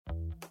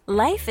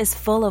Life is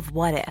full of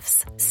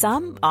what-ifs.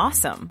 Some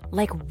awesome,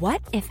 like what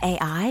if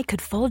AI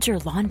could fold your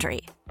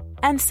laundry?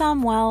 And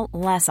some, well,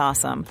 less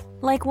awesome,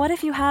 like what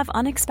if you have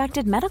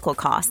unexpected medical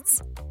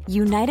costs?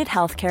 United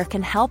Healthcare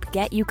can help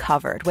get you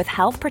covered with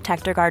Health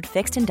Protector Guard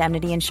fixed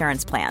indemnity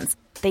insurance plans.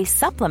 They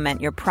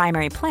supplement your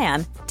primary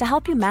plan to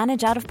help you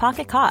manage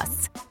out-of-pocket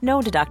costs.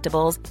 No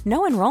deductibles,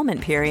 no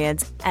enrollment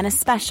periods, and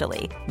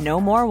especially no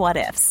more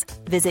what-ifs.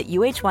 Visit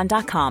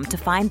uh1.com to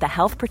find the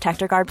Health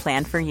Protector Guard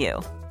plan for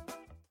you.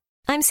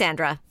 I'm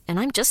Sandra, and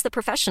I'm just the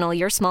professional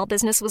your small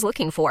business was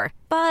looking for.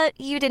 But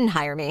you didn't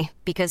hire me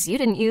because you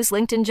didn't use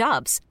LinkedIn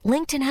Jobs.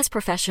 LinkedIn has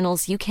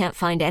professionals you can't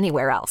find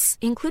anywhere else,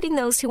 including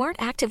those who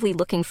aren't actively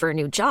looking for a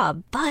new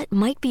job, but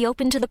might be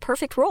open to the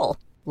perfect role,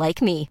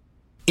 like me.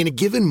 In a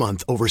given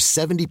month, over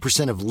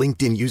 70% of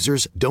LinkedIn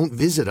users don't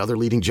visit other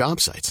leading job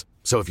sites.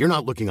 So if you're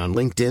not looking on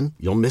LinkedIn,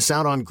 you'll miss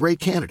out on great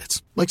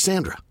candidates, like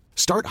Sandra.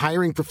 Start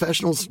hiring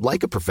professionals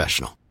like a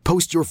professional.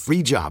 Post your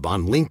free job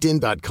on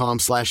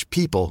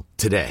linkedin.com/people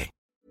today.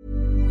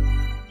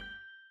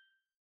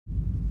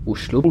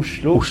 Oslo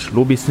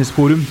Business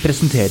Forum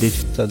presenterer.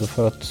 Så det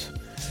for at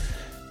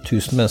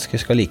 1000 mennesker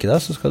skal like deg,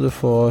 så skal du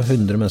få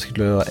 100 mennesker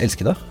til å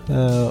elske deg.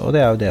 Og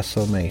det jo det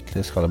som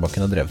egentlig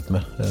Skandiabanken har drevet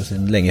med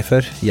siden lenge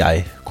før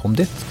jeg kom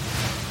dit.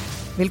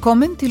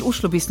 Velkommen til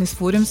Oslo Business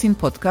Forum sin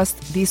podcast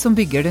De som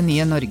bygger det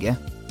nye Norge.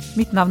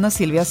 Mitt navn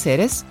Silvia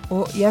Ceres,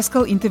 og jeg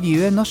skal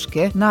intervjue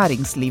norske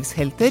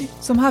næringslivshelter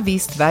som har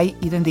vist vei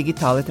i den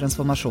digitale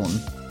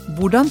transformasjonen.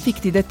 Hvordan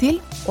fikk de det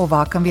til, og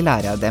hva kan vi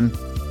lære av dem?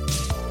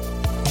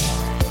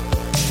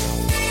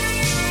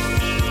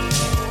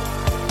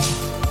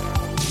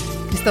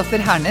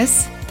 Kristoffer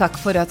Hernes, takk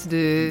for at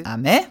du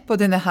med på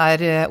denne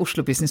her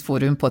Oslo Business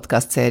Forum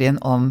podcast-serien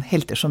om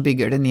helter som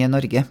bygger det nye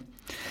Norge.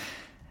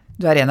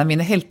 Du en av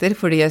mine helter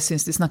fordi jeg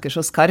synes du snakker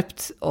så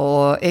skarpt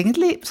og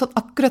egentlig sånn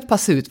akkurat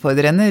passe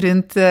utfordrende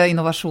rundt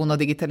innovasjon og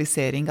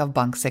digitalisering av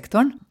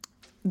banksektoren.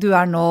 Du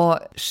nå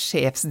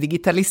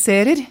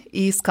sjefsdigitaliserer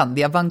i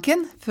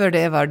Skandiabanken, før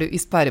det var du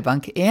i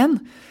Sparebank 1.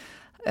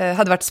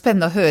 Hadde vært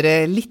spennende å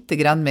høre litt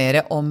grann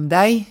mer om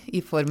deg i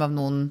form av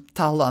noen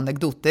tall og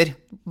anekdoter.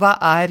 Hva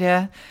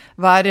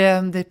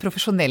det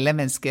profesjonelle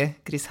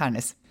mennesket Chris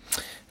Hernes?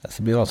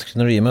 Det blir vanskelig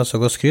når du gir meg så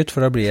godt skryt,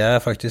 for da blir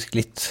jeg faktisk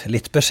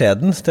litt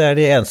beskjeden. Det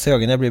de eneste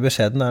gangen jeg blir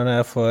beskjeden når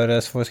jeg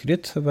får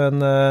skryt.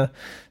 Men,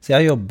 så jeg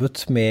har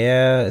jobbet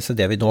med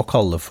det vi nå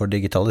kaller for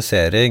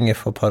digitalisering.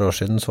 For et par år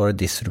siden så var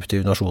det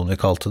disruptiv innovasjon vi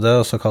kalte det,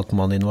 og så kalte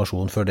man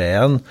innovasjon for det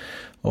igjen.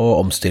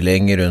 Og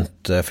omstilling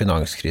rundt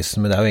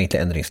finanskrisen, men det jo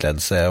egentlig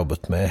endringsledelse jeg har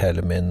jobbet med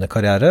hele min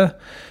karriere.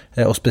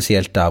 Og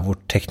spesielt der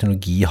hvor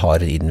teknologi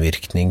har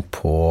innvirkning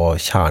på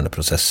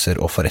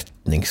kjerneprosesser og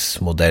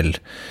forretningsmodell.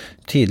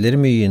 Tidligere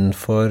mye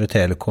innenfor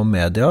telekom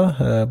media,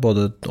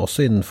 både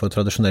også innenfor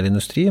tradisjonell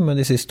industri, men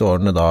de siste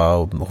årene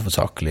da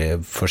hovedsakelig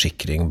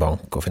forsikring,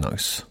 bank og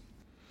finans.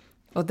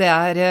 Og det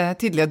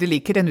tydelig at du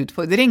liker en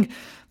utfordring,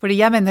 fordi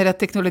jeg mener at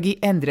teknologi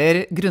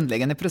endrer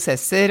grunnleggende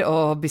prosesser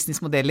og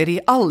businessmodeller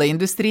i alle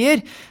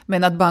industrier,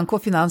 men at bank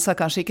og finans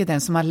kanskje ikke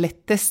den som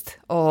lettest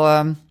å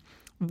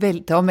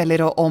velte om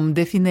eller å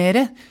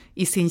omdefinere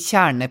i sin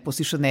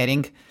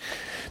kjerneposisjonering.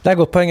 Det et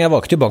godt poeng. Jeg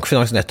valgte jo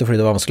bankfinans nettopp fordi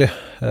det var vanskelig.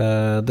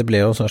 Det ble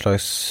jo en sånn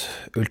slags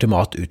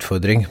ultimat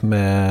utfordring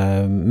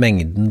med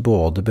mengden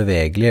både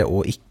bevegelige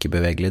og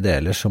ikke-bevegelige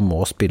deler som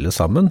må spille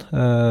sammen.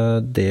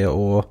 Det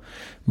å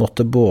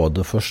måtte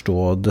både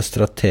forstå det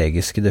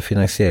strategiske, det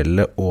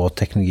finansielle og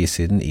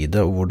teknologisiden i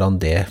det, og hvordan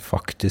det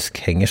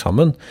faktisk henger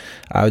sammen,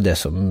 jo det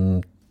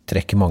som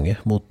trekker mange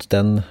mot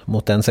den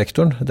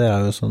sektoren. Det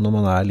jo sånn når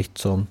man litt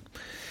sånn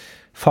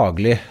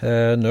faglig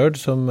nerd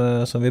som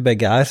vi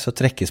begge så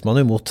trekkes man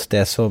jo mot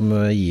det som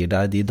gir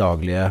deg de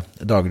daglige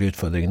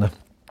utfordringene.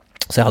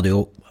 Så jeg hadde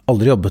jo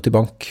aldri jobbet i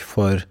bank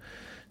for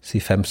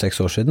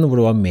 5-6 år siden, hvor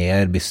det var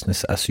mer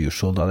business as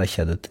usual, da hadde jeg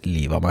kjedet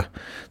livet av meg.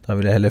 Da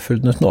ville jeg heller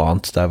funnet noe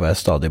annet der hvor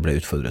jeg stadig ble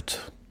utfordret.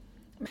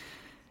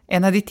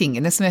 En av de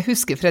tingene som jeg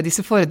husker fra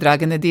disse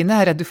foredragene dine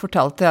at du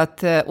fortalte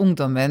at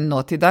ungdommen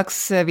nå til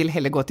dags vil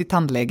heller gå til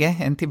tannlege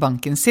enn til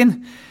banken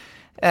sin.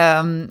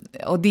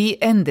 Og de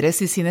endres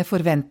i sine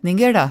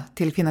forventninger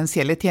til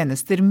finansielle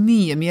tjenester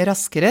mye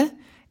raskere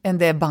enn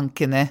det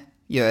bankene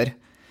gjør.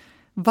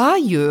 Hva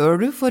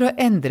gjør du for å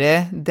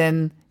endre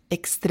den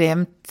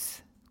ekstremt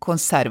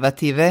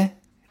konservative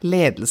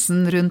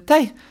ledelsen rundt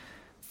deg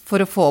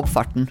for å få opp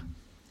farten?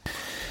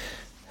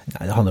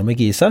 Det handler om å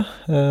gi seg.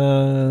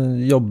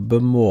 Jobbe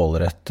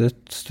målrettet,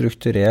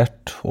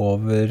 strukturert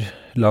over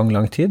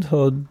lang tid,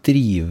 og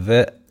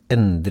drive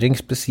endring,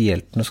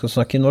 spesielt når du skal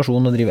snakke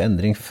innovasjon, og drive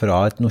endring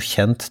fra noe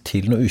kjent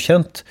til noe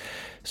ukjent.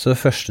 Så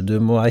det første du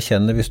må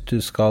erkjenne hvis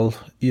du skal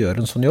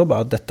gjøre en sånn jobb,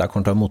 at dette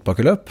kommer til å være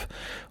motbakkeløp,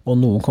 og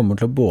noen kommer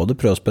til å både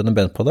prøve å spenne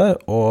ben på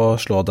deg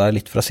og slå deg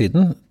litt fra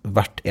siden,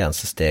 hvert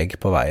eneste steg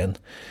på veien.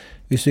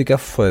 Hvis du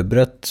ikke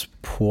forberedt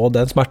på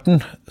den smerten,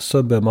 så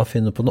bør man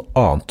finne på noe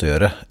annet å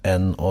gjøre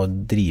enn å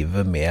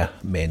drive med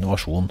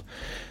innovasjon.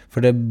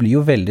 For det blir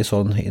jo veldig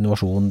sånn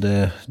innovasjon,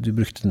 du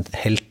brukte en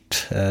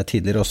helt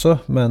tidligere også,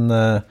 men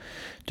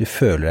Du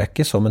føler deg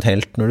ikke som en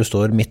helt når du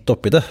står midt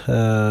oppi det.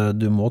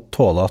 Du må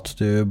tåle at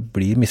du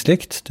blir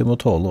mislikt, du må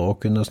tåle å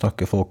kunne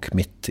snakke folk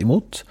midt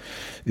imot,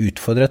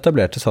 utfordre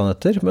etablerte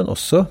sannheter, men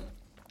også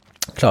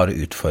klare å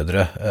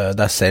utfordre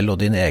deg selv og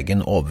din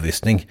egen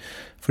overbevisning.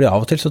 Fordi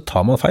av og til så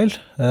tar man feil,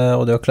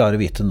 og det å klare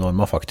å vite når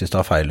man faktisk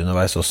tar feil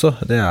underveis også,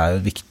 det jo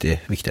et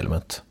viktig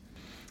element.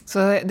 Så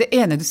det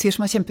ene du sier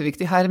som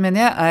kjempeviktig her, mener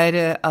jeg,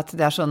 at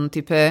det sånn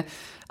type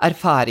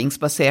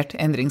erfaringsbasert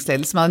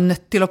endringsledelse. Man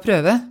nødt til å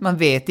prøve. Man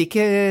vet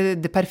ikke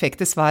det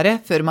perfekte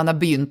svaret før man har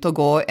begynt å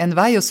gå en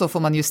vei, og så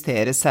får man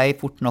justere seg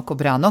fort nok og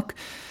bra nok.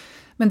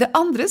 Men det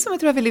andre som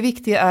jeg tror veldig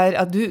viktig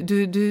at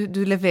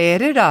du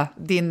leverer da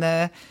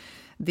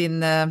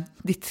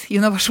ditt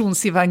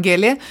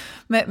innovasjonsevangelie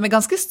med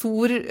ganske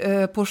stor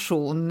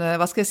porsjon,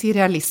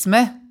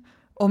 realisme,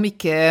 om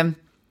ikke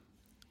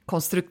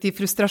konstruktiv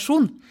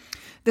frustrasjon.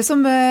 Det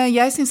som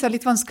jeg synes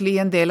litt vanskelig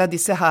I en del av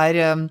disse her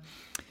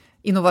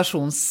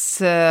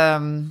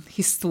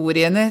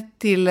innovasjonshistoriene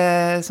til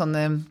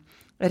sånne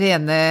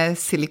rene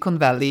Silicon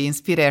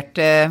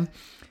Valley-inspirerte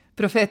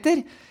profeter,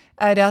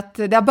 at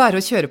det bare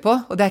å kjøre på,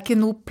 og det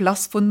ikke noe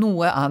plass for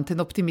noe annet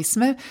enn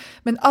optimisme.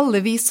 Men alle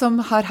vi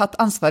som har hatt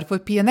ansvar for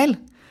P&L,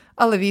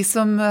 alle vi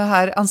som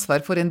har ansvar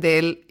for en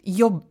del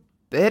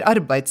jobber,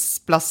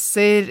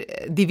 arbeidsplasser,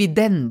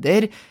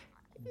 dividender,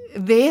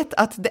 vet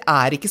at det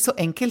ikke så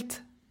enkelt.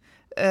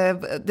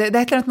 Det et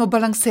eller annet med å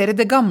balansere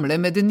det gamle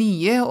med det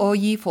nye, og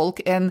gi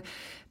folk en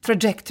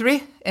trajectory,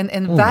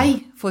 en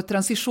vei for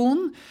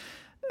transisjon.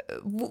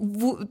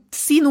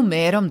 Si noe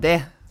mer om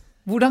det.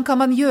 Hvordan kan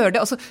man gjøre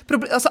det? Altså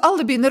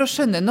alle begynner å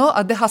skjønne nå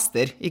at det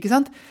haster, ikke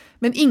sant?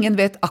 Men ingen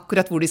vet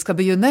akkurat hvor de skal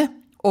begynne,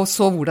 og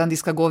så hvordan de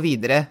skal gå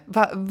videre.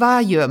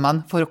 Hva gjør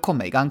man for å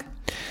komme I gang?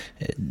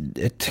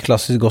 Et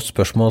klassisk godt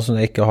spørsmål som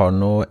jeg ikke har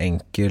noe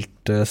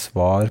enkelt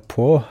svar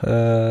på,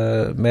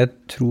 men jeg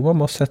tror man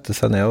må sette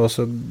seg ned og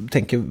så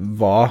tenke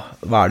hva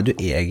det du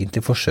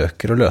egentlig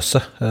forsøker å løse?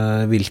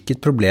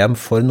 Hvilket problem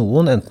for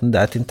noen, enten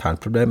det et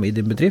internt problem I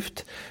din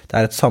bedrift,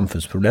 det et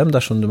samfunnsproblem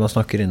dersom man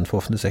snakker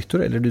innenfor offentlig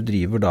sektor, eller du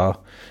driver da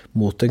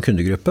mot en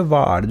kundegruppe,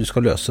 hva det du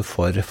skal løse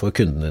for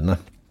kundene dine?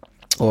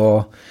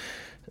 Og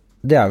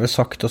det vel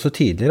sagt også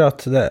tidligere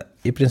at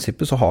I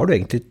prinsippet så har du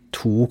egentlig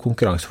 2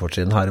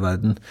 konkurransefortrinn her I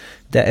verden.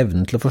 Det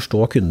evnen til å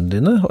forstå kundene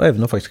dine, og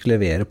evnen å faktisk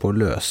levere på å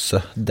løse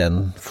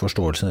den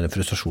forståelsen eller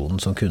frustrasjonen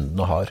som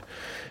kundene har.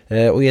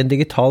 Og I en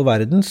digital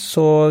verden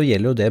så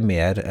gjelder jo det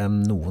mer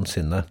enn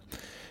noensinne.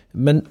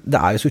 Men det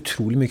jo så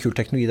utrolig mye kul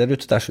teknologi der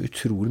ute, det så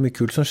utrolig mye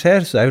kult som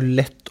skjer, så det jo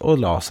lett å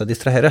la seg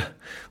distrahere,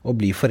 og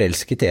bli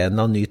forelsket I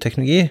en av ny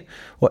teknologi,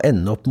 og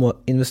ende opp med å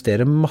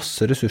investere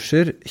masse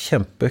ressurser,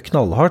 kjempe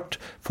knallhardt,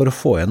 for å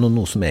få igjen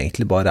noe som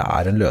egentlig bare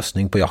en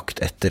løsning på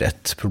jakt etter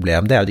et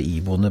problem. Det jo det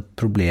iboende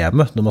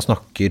problemet når man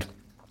snakker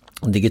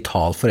om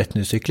digital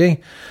forretningsutvikling,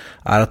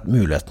 at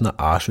mulighetene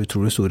så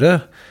utrolig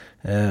store,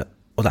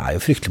 og det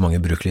jo fryktelig mange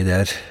brukelige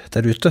ideer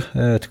der ute.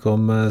 Jeg vet ikke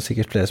om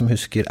sikkert flere som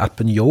husker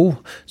appen Yo,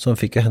 som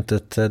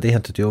de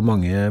hentet jo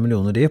mange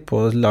millioner på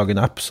å lage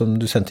en app som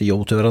du sendte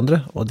Yo til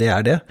hverandre, og det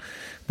det,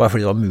 bare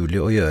fordi det var mulig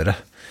å gjøre.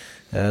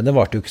 Det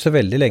varte jo ikke så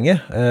veldig lenge,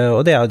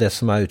 og det jo det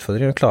som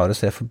utfordringen, å klare å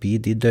se forbi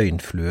de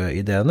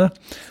døgnflueideene,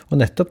 og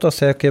nettopp da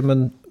se, okay,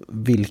 men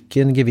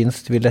hvilken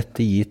gevinst vil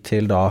dette gi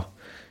til da,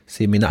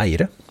 si mine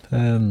eiere?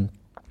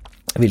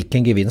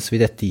 Hvilken gevinst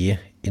vil dette gi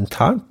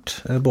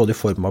internt, både I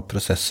form av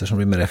prosesser som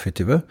blir mer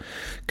effektive.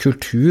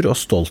 Kultur og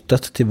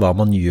stolthet til hva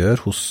man gjør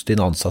hos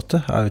dine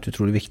ansatte et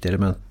utrolig viktig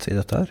element I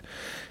dette her.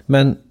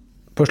 Men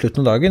på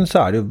slutten av dagen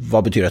så det jo, hva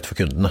betyr dette for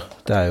kundene?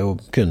 Det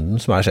jo kunden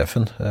som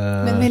sjefen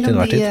Men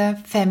mellom de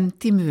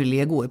 50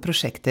 mulige gode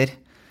prosjekter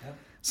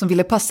som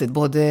ville passet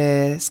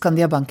både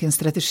Skandiabankens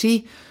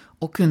strategi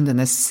og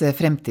kundenes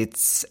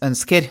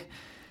fremtidsønsker,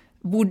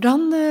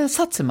 hvordan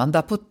satser man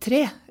da på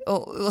 3?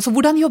 Altså,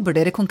 hvordan jobber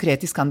dere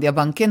konkret I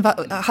Skandiabanken?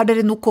 Har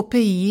dere noen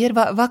KPIer?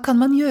 Hva kan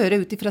man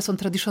gjøre utifra sånn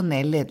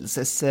tradisjonell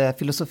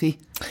ledelsesfilosofi?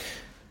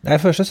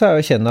 Først så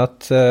jo kjenne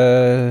at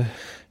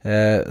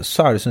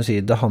så det som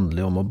sier, det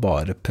handler om å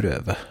bare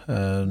prøve.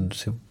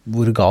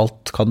 Hvor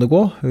galt kan det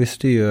gå hvis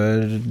du gjør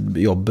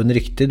jobben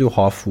riktig? Du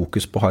har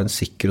fokus på å ha en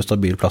sikker og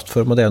stabil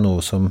plattform, og det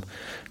noe som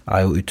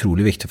jo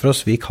utrolig viktig for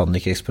oss. Vi kan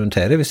ikke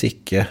eksperimentere hvis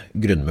ikke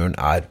grunnmuren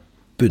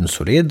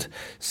bunnsolid,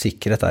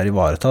 sikkerhet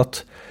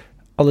ivaretatt.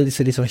 Alle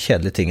disse litt sånn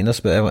kjedelige tingene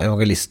som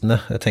evangelistene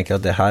tenker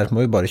at det her må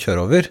vi bare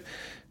kjøre over.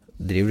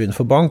 Driver du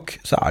innenfor bank,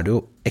 så det jo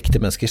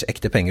ekte menneskers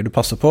ekte penger du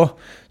passer på,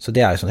 så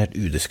det jo sånn helt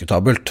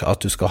udiskutabelt at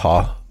du skal ha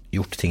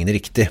gjort tingene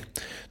riktig.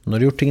 Når du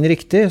har gjort tingene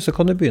riktig, så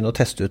kan du begynne å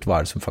teste ut hva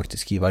det som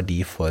faktisk gir verdi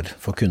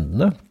for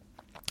kundene.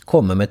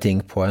 Komme med ting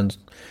på en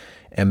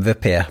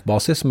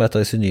MVP-basis, som et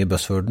av disse nye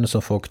buzzwordene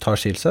som folk tar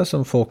til seg,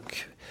 som folk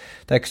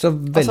det ikke så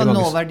veldig mange...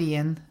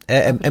 nåverdien?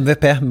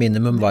 MVP,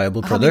 Minimum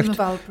Viable Product.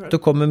 Det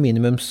kommer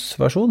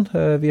minimumsversjon.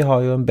 Vi har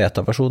jo en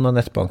beta-versjon av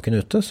nettbanken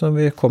ute, som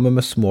vi kommer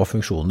med små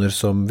funksjoner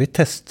som vi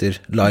tester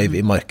live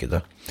I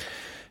markedet.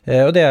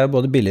 Og det jo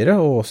både billigere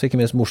og også ikke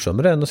minst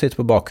morsommere enn å sitte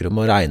på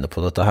bakrom og regne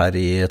på dette her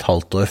I et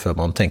halvt år før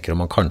man tenker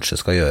om man kanskje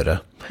skal gjøre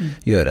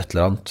et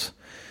eller annet.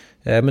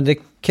 Men det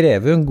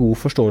krever en god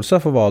forståelse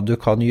for hva du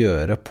kan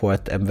gjøre på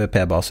et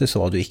MVP-basis,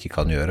 og hva du ikke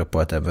kan gjøre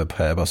på et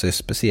MVP-basis,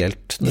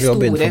 spesielt når du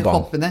jobber innenfor bank. De store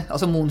hoppene,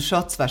 altså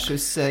moonshots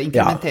versus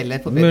inkrementelle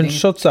forbedringer.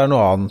 Moonshots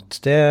noe annet.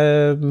 Det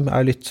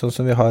litt sånn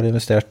som vi har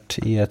investert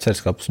i et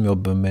selskap som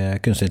jobber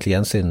med kunstig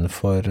intelligens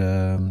innenfor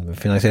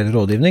finansiell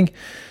rådgivning.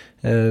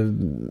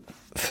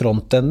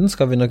 Frontenden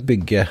skal vi nok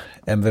bygge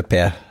MVP,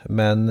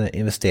 men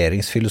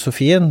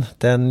investeringsfilosofien,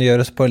 den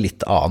gjøres på en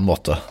litt annen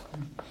måte.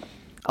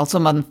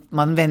 Altså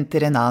man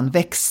venter en annen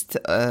vekst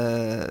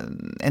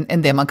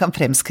enn det man kan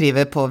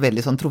fremskrive på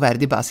veldig sånn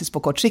troverdig basis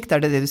på kort sikt,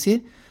 det du sier?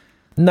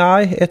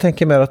 Nei, jeg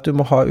tenker mer at du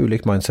må ha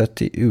ulik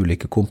mindset i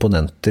ulike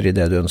komponenter i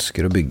det du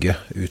ønsker å bygge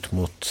ut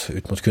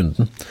mot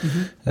kunden.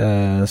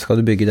 Skal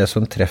du bygge det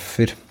som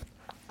treffer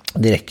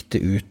direkte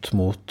ut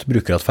mot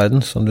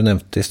brukeratferden, som du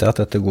nevnte i sted,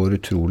 at dette går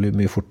utrolig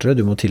mye fortere,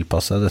 du må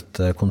tilpasse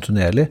dette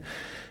kontinuerlig.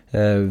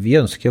 Vi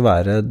ønsker å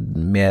være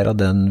mer av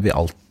den vi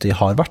alltid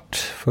har vært,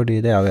 fordi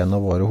det jo en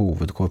av våre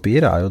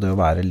hovedkopier, jo det å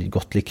være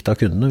godt likt av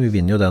kundene. Vi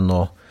vinner jo den nå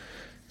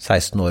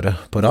 16 året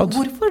på rad.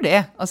 Hvorfor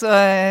det? Altså,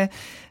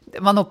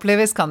 man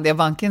opplever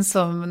Skandiabanken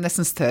som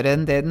nesten større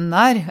enn det den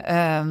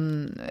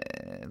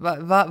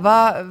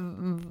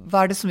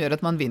Hva det som gjør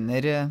at man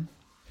vinner?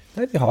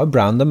 Vi har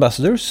brand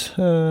ambassadors.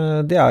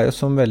 Det jo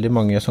som veldig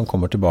mange som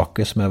kommer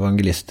tilbake som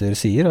evangelister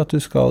sier, at du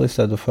skal i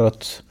stedet for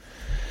at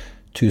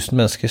 1000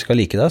 mennesker skal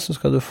like deg, så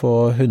skal du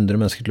få 100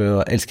 mennesker til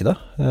å elske deg.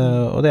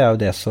 Og det jo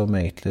det som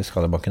egentlig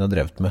Skandiabanken har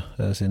drevet med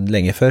siden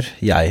lenge før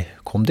jeg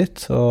kom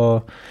dit.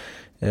 Og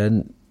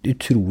en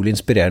utrolig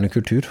inspirerende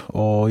kultur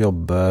å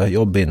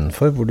jobbe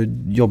innenfor, hvor du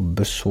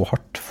jobber så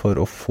hardt for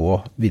å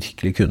få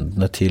virkelig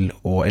kundene til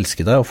å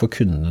elske deg, og få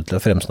kundene til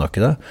å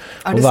fremsnakke deg.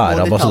 Det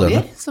små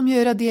detaljer som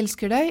gjør at de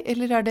elsker deg,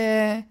 eller det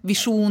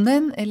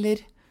visjonen,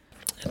 eller...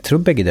 Jeg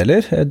tror begge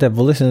deler.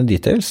 Devil is in the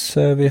details.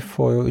 Vi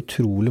får jo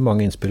utrolig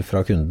mange innspill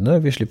fra kundene.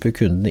 Vi slipper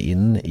kundene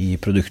inn i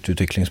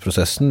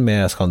produktutviklingsprosessen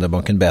med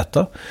Skandiabanken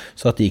Beta,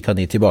 så at de kan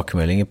gi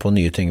tilbakemeldinger på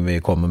nye ting vi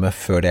kommer med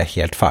før det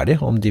helt ferdig,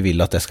 om de vil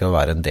at det skal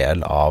være en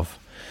del av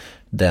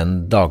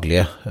den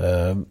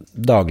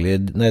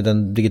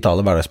den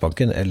digitale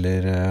hverdagsbanken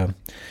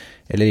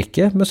eller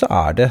ikke, men så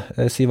det,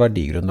 si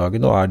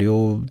verdigrunnlaget. Nå det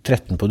jo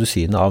 13 på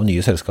dusinet av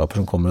nye selskaper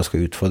som kommer og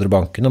skal utfordre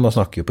banken, og man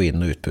snakker jo på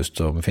inn- og utpust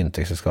om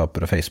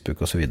fintech-selskaper og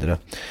Facebook og så videre.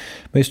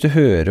 Men hvis du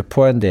hører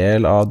på en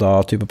del av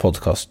type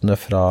podcastene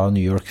fra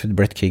New York,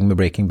 Brett King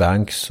med Breaking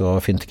Banks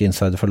og Fintech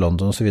Insider fra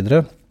London og så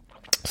videre,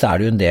 så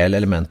det jo en del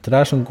elementer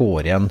der som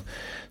går igjen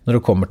når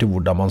det kommer til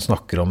hvordan man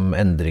snakker om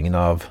endringen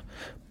av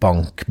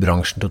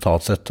bankbransjen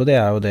totalt sett, og det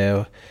jo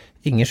det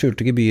ingen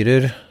skjulte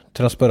gebyrer,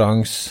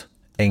 transparens,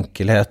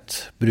 enkelhet,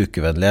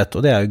 brukervennlighet,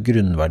 og det jo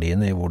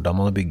grunnverdiene i hvordan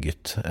man har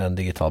bygget en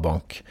digital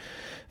bank.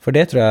 For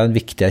det tror jeg en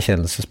viktig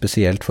erkjennelse,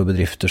 spesielt for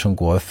bedrifter som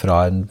går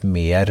fra en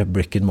mer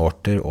brick and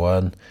mortar og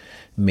en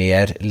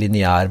mer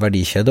lineær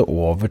verdikjede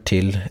over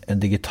til en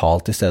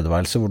digital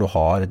tilstedeværelse, hvor du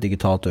har et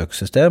digitalt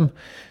økosystem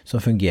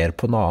som fungerer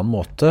på en annen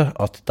måte,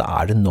 at det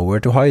det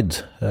nowhere to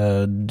hide.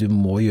 Du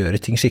må gjøre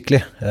ting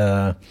skikkelig,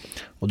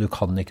 og du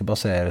kan ikke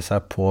basere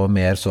seg på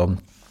mer sånn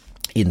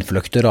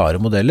innfløkte rare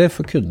modeller,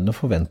 for kundene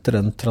forventer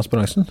den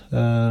transparensen.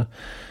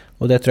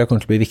 Og det tror jeg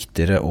kommer til å bli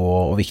viktigere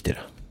og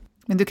viktigere.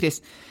 Men du,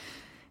 Chris,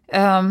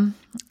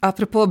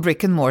 apropos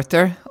brick and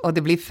mortar, og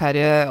det blir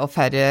færre og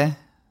færre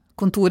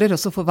kontorer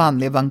også for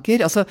vanlige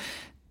banker, altså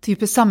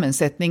type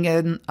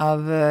sammensetningen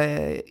av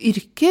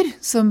yrker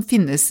som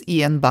finnes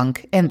i en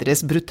bank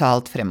endres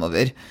brutalt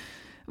fremover.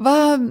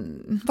 Hva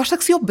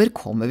slags jobber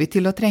kommer vi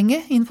til å trenge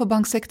innenfor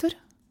banksektor?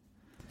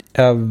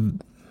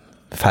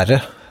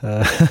 Færre.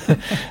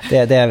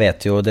 det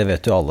vet jo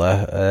alle,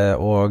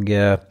 og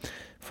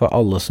for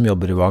alle som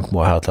jobber i bank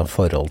må ha et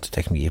forhold til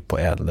teknologi på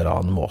en eller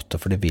annen måte,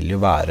 for det vil jo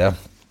være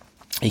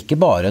ikke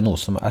bare noe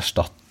som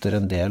erstatter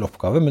en del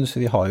oppgaver, men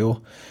vi har jo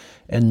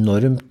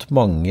enormt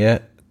mange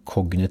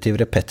kognitive,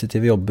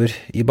 repetitive jobber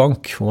i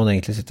bank, hvor man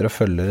egentlig sitter og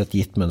følger et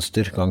gitt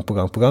mønster gang på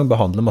gang,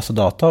 behandler masse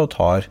data og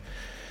tar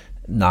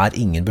nær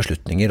ingen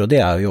beslutninger, og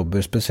det jo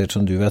jobber spesielt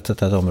som du vet,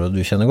 dette et område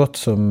du kjenner godt,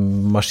 som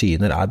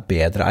maskiner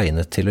bedre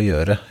egnet til å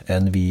gjøre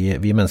enn vi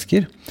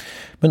mennesker.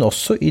 Men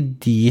også i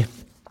de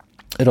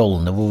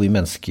rollene hvor vi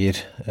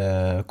mennesker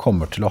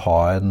kommer til å ha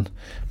en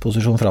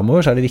posisjon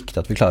fremover, så det viktig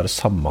at vi klarer å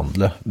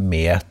samhandle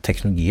med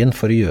teknologien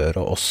for å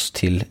gjøre oss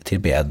til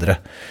bedre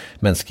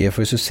mennesker.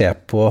 For hvis du ser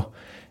på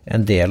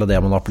en del av det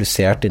man har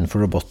applisert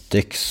innenfor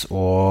robotics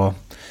og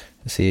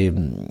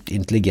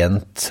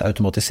intelligent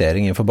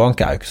automatisering innenfor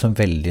bank jo ikke så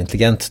veldig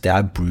intelligent. Det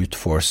brute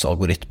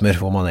force-algoritmer,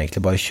 hvor man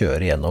egentlig bare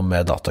kjører gjennom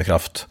med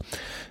datakraft.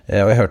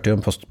 Og jeg hørte jo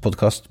en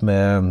podcast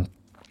med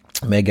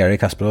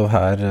Gary Kasparov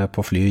her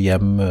på fly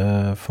hjem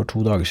for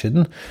 2 dager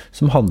siden,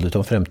 som handlet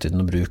om fremtiden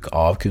og bruk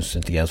av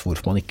kunstig intelligens,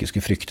 hvorfor man ikke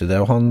skulle frykte det.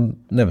 Og han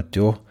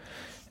nevnte jo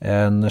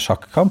en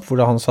sjakkamp,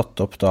 hvor han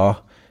satte opp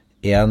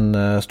en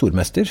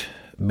stormester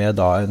med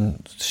en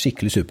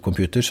skikkelig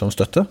supercomputer som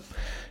støtte,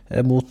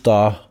 mot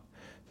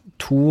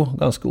 2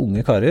 ganske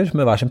unge karer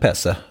med hver sin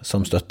PC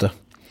som støtte.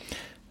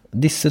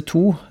 Disse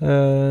to,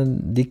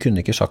 de kunne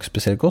ikke sjakk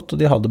spesielt godt, og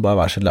de hadde bare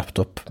hver sin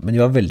laptop, men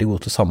de var veldig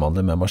gode til å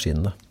samhandle med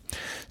maskinene.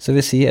 Så det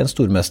vil si, en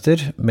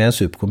stormester med en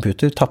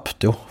supercomputer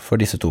tappte jo for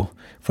disse to,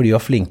 for de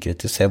var flinkere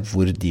til å se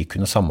hvor de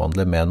kunne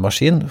samhandle med en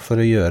maskin for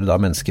å gjøre da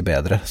mennesker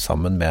bedre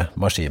sammen med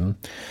maskinen.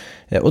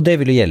 Og det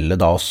ville gjelde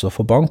da også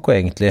for bank, og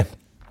egentlig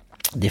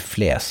de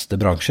fleste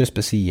bransjer,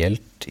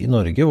 spesielt i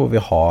Norge, hvor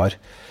vi har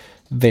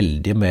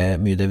veldig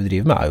mye det vi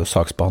driver med, jo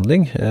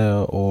saksbehandling,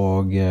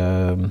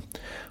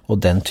 og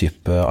den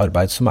type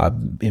arbeid som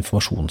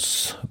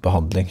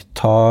informasjonsbehandling.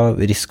 Ta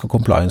risk- og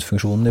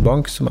compliance-funksjonen i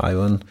bank, som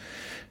jo en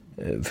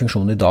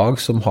funksjon i dag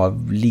som har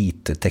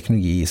lite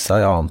teknologi i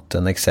seg, annet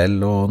enn Excel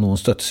og noen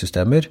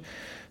støttesystemer.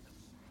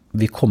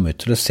 Vi kommer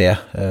til å se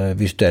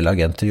virtuelle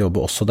agenter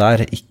jobbe også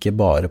der, ikke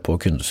bare på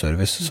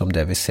kundeservice som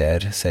det vi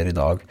ser i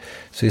dag.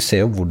 Så vi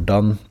ser jo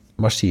hvordan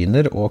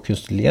maskiner og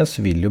kunstig intelligens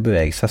vil jo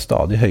bevege seg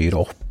stadig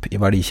høyere opp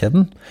i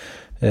verdikjeden.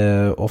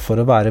 Og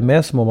for å være med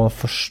så må man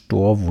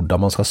forstå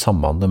hvordan man skal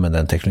samhandle med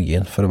den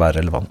teknologien for å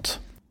være relevant.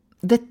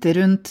 Dette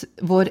rundt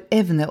vår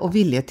evne og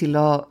vilje til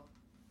å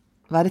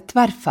være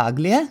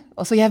tverrfaglige.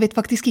 Altså jeg vet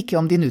faktisk ikke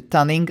om din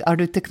utdanning.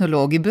 Du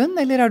teknolog i bunn,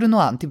 eller du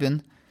noe annet i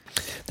bunn?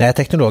 Det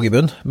teknolog i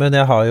bunn, men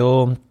jeg har jo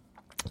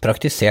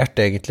praktisert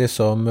egentlig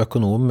som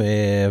økonom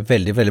i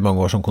veldig, veldig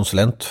mange år som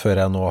konsulent,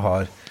 før jeg nå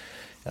har,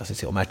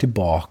 om jeg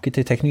tilbake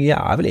til teknologi,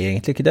 vel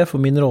egentlig ikke det,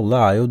 for min rolle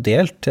jo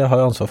delt. Jeg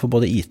har jo ansvar for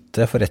både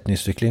IT,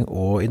 forretningsutvikling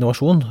og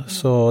innovasjon,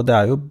 så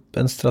det jo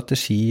en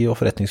strategi- og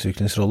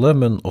forretningsutviklingsrolle,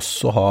 men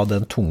også ha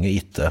den tunge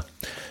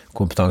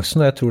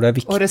IT-kompetansen, og jeg tror det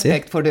viktig. Og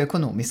respekt for det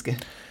økonomiske.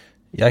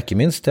 Ja, ikke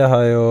minst. Jeg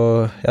har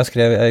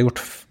gjort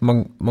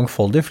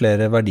mangfoldig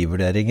flere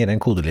verdivurderinger enn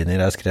kodelinjer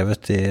jeg har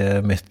skrevet i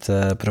mitt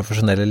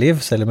profesjonelle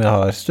liv, selv om jeg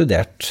har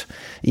studert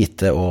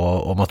IT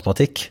og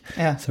matematikk.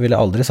 Ja. Så ville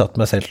jeg aldri satt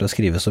meg selv til å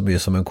skrive så mye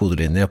som en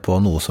kodelinje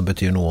på noe som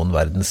betyr noen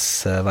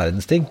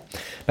verdens ting.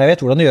 Men jeg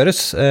vet hvordan det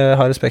gjøres.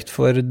 Jeg har respekt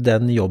for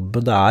den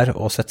jobben det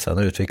å sette seg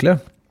ned og utvikle.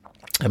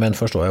 Men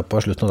forstår jeg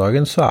på slutten av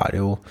dagen, så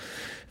det jo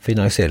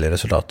finansielle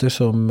resultater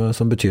som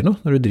betyr noe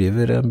når du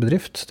driver en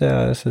bedrift.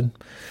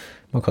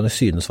 Man kan jo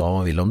synes hva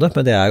man vil om det,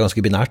 men det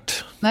ganske binært.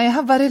 Nei, jeg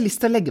har bare lyst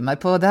til å legge meg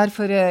på der,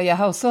 for jeg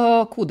har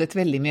også kodet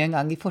veldig mye en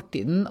gang i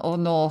fortiden, og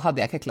nå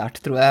hadde jeg ikke klart,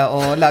 tror jeg,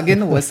 å lage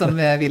noe som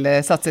jeg ville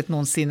satset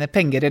noen sine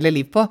penger eller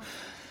liv på.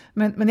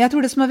 Men jeg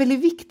tror det som veldig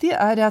viktig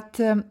at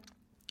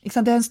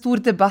det en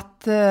stor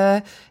debatt,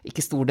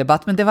 ikke stor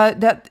debatt, men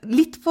det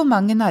litt for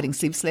mange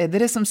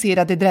næringslivsledere som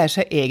sier at det dreier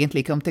seg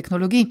egentlig ikke om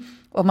teknologi,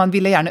 og man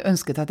ville gjerne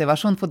ønsket at det var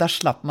sånn, for da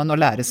slapp man å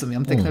lære så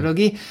mye om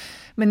teknologi.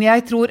 Men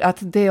jeg tror at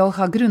det å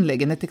ha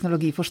grunnleggende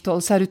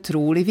teknologiforståelse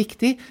utrolig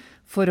viktig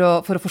for å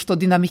forstå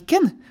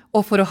dynamikken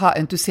og for å ha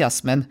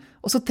entusiasmen.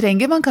 Og så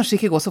trenger man kanskje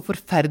ikke gå så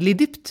forferdelig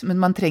dypt,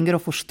 men man trenger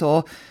å forstå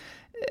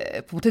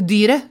på en måte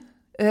dyret.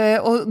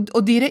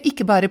 Og dyret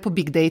ikke bare på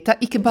big data,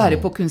 ikke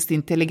bare på kunstig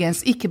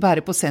intelligens, ikke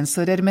bare på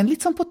sensorer, men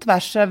litt sånn på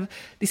tvers av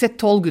disse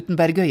 12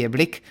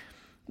 Gutenberg-øyeblikk,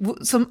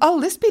 som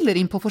alle spiller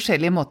inn på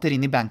forskjellige måter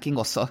inn i banking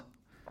også.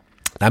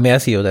 Nei, men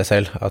jeg sier jo det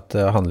selv, at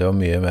det handler jo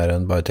mye mer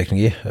enn bare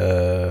teknologi.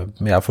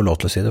 Men jeg får lov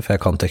til å si det, for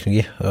jeg kan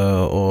teknologi.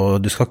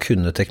 Og du skal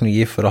kunne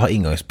teknologi for å ha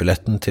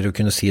inngangsbilletten til å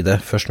kunne si det.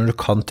 Først når du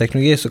kan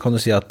teknologi, så kan du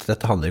si at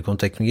dette handler ikke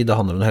om teknologi, det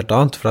handler om noe helt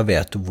annet, for da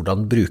vet du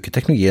hvordan bruke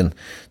teknologien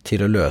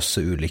til å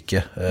løse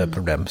ulike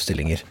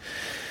problemstillinger.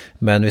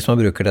 Men hvis man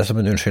bruker det som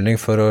en unnskyldning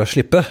for å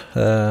slippe,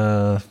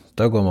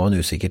 da går man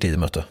en usikker tid i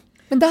møte.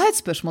 Men da har jeg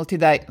et spørsmål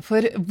til deg,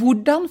 for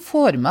hvordan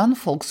får man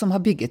folk som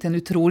har bygget en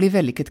utrolig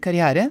vellykket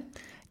karriere,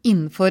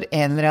 innenfor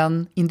en eller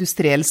annen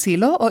industriell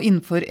silo og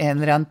innenfor en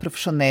eller annen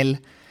profesjonell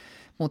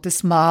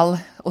smal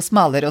og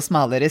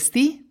smalere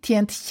sti,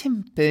 tjent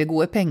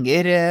kjempegode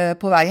penger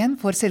på veien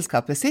for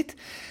selskapet sitt,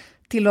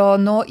 til å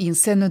nå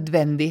innse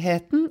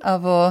nødvendigheten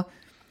av å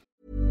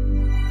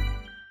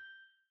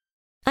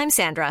I'm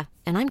Sandra,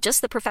 and I'm just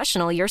the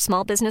professional your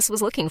small business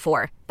was looking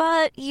for.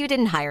 But you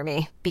didn't hire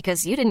me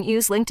because you didn't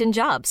use LinkedIn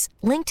Jobs.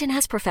 LinkedIn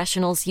has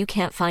professionals you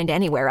can't find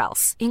anywhere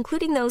else,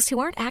 including those who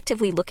aren't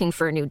actively looking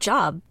for a new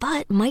job,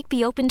 but might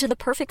be open to the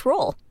perfect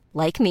role,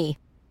 like me.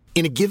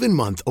 In a given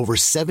month, over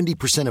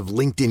 70% of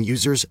LinkedIn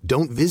users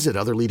don't visit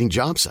other leading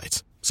job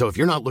sites. So if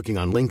you're not looking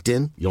on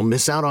LinkedIn, you'll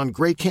miss out on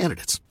great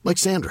candidates, like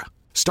Sandra.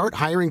 Start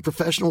hiring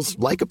professionals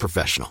like a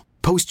professional.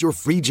 Post your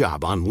free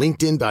job on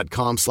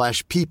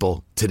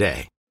linkedin.com/people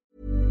today.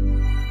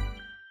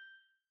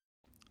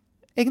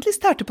 Egentlig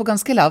starte på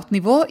ganske lavt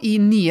nivå i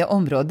nye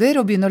områder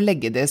og begynne å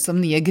legge det som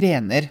nye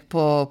grener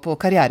på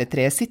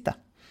karrieretreet sitt da.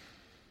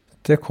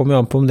 Det kommer jo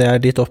an på om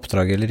det ditt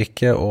oppdrag eller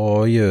ikke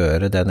å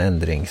gjøre den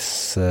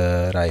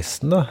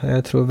endringsreisen da.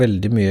 Jeg tror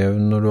veldig mye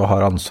når du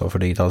har ansvar for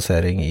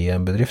digitalisering i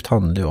en bedrift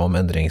handler jo om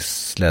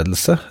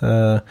endringsledelse.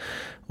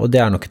 Og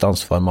det nok et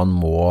ansvar man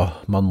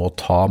må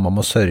ta. Man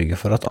må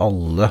sørge for at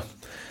alle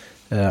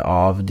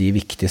av de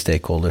viktige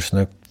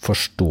stakeholdersene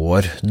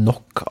forstår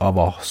nok av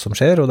hva som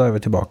skjer, og da vi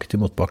tilbake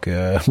til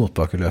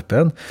motbakkeløpet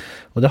igjen.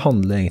 Og det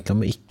handler egentlig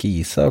om å ikke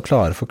gi seg og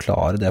klare å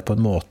forklare det på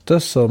en måte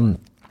som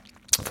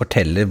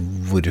forteller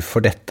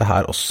hvorfor dette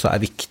her også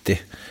viktig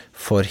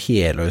for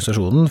hele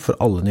organisasjonen, for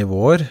alle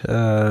nivåer.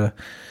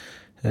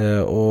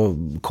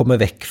 og komme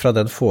vekk fra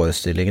den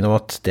forestillingen om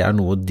at det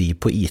noe de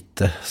på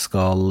IT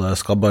skal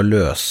bare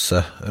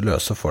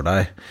løse for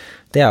deg.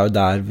 Det jo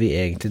der vi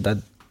egentlig,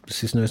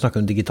 når vi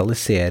snakker om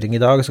digitalisering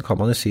i dag, så kan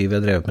man jo si vi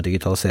har drevet med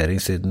digitalisering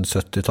siden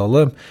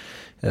 70-tallet.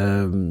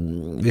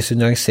 Hvis vi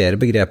nyanserer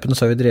begrepene,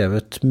 så har vi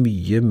drevet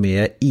mye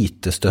med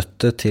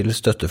IT-støtte til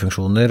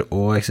støttefunksjoner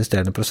og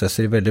eksisterende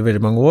prosesser i veldig,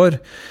 veldig mange år.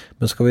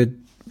 Men skal vi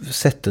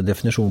sette en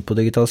definisjon på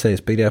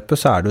digitaliseringsbegrepet,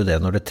 så det jo det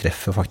når det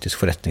treffer faktisk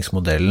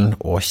forretningsmodellen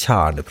og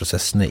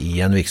kjerneprosessene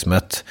i en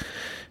virksomhet.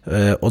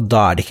 Og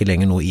da det ikke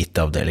lenger noe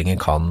IT-avdelingen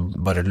kan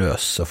bare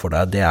løse for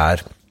deg. Det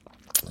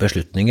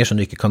beslutninger som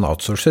du ikke kan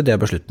outsource, det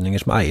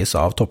beslutninger som eies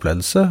av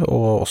toppledelse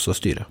og også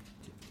styre.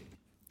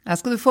 Her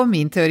skal du få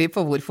min teori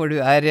på hvorfor du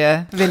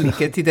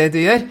vellykket i det du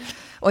gjør.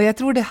 Og jeg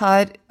tror det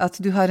her at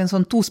du har en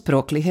sånn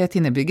tospråklighet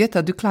innebygget,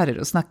 at du klarer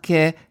å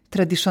snakke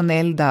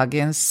tradisjonell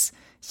dagens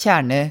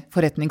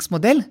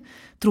kjerneforretningsmodell,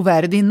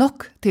 troverdig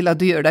nok til at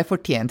du gjør deg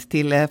fortjent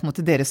til på en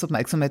måte, deres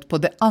oppmerksomhet på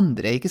det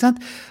andre, ikke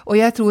sant? Og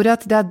jeg tror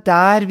at det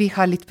der vi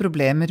har litt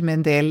problemer med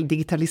en del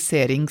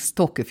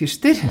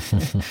digitaliseringståkefyrster.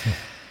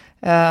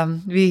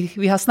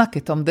 Vi har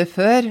snakket om det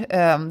før.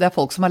 Det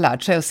folk som har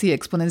lært seg å si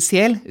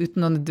eksponentiell,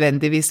 uten å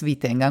nødvendigvis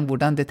vite engang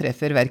hvordan det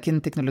treffer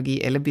hverken teknologi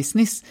eller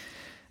business.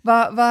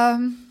 Hva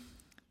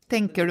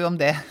tenker du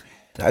om det?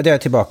 Det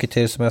tilbake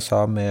til, som jeg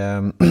sa,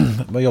 med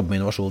å jobbe med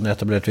innovasjon i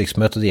etablert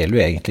virksomhet, og det gjelder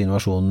jo egentlig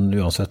innovasjon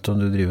uansett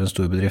om du driver en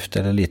stor bedrift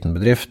eller en liten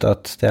bedrift,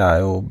 at det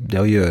jo det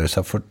å gjøre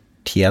seg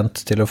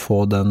fortjent til å få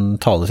den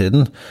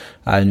taletiden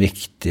en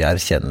viktig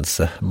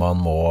erkjennelse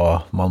man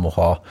må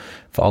ha.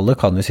 For alle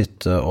kan jo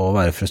sitte og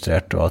være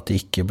frustrert og at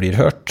de ikke blir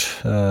hørt,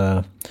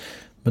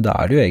 men da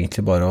det jo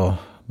egentlig bare å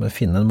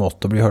finne en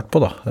måte å bli hørt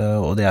på da,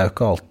 og det jo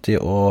ikke alltid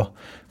å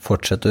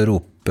fortsette å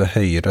rope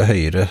høyere og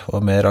høyere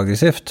og mer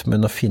aggressivt,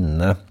 men å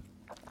finne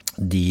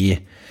de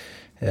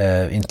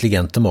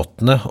intelligente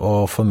måtene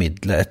å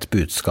formidle et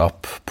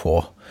budskap på.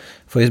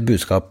 For hvis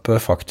budskapet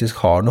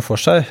faktisk har noe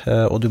for seg,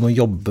 og du må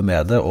jobbe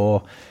med det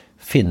og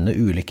finne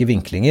ulike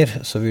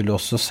vinklinger, så vil du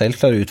også selv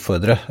klare å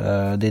utfordre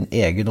din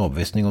egen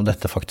overbevisning om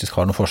dette faktisk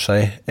har noe for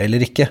seg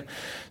eller ikke.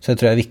 Så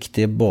jeg tror det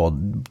viktig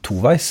både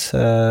toveis,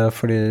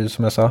 fordi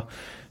som jeg sa,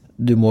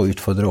 du må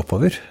utfordre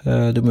oppover,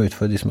 du må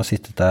utfordre de som har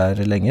sittet der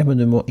lenge, men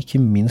du må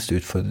ikke minst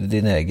utfordre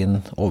din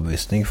egen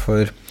overbevisning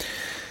for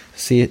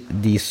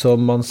de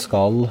som man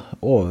skal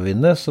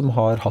overvinne, som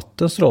har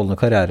hatt en strålende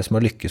karriere, som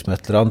har lykkes med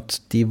et eller annet,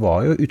 de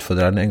var jo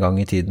utfordrerne en gang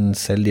i tiden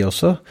selv de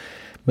også,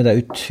 men det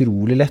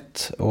utrolig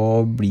lett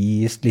å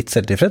bli litt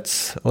selvtilfreds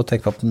og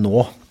tenke at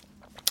nå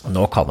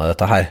kan jeg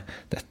dette her.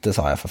 Dette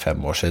sa jeg for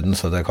 5 år siden,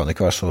 så det kan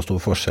ikke være så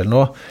stor forskjell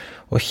nå.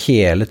 Og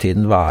hele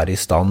tiden være i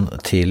stand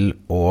til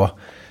å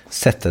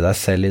sette deg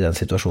selv i den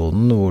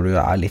situasjonen hvor du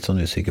litt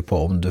sånn usikker på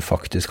om du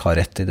faktisk har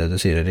rett i det du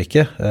sier eller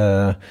ikke.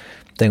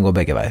 Den går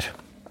begge veier.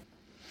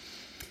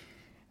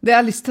 Det jeg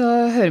har lyst til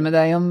å høre med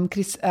deg om,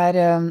 Chris,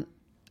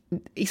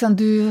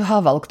 du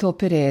har valgt å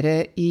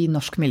operere i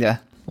norsk miljø.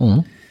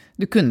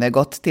 Du kunne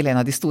gått til en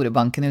av de store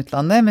bankene i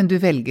utlandet, men du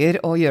velger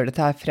å gjøre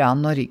dette her fra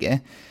Norge.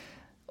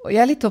 Og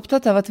jeg litt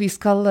opptatt av at vi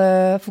skal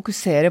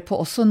fokusere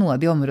på også noen av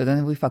de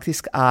områdene hvor vi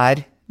faktisk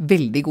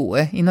veldig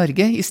gode i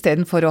Norge, i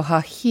stedet for å ha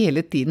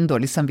hele tiden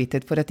dårlig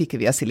samvittighet for at ikke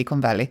vi har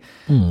Silicon Valley.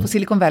 På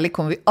Silicon Valley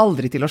kommer vi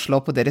aldri til å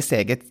slå på deres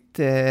eget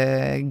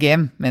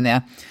game, mener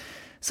jeg.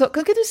 Så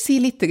kan ikke du si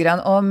litt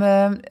om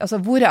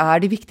hvor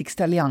de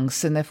viktigste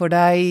alliansene for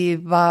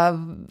deg?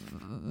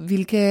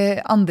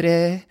 Hvilke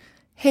andre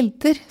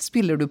helter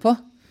spiller du på?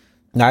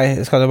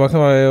 Nei, Skandiabanken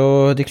var jo,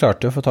 de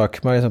klarte å få tak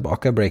i meg liksom,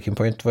 akkurat breaking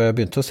point hvor jeg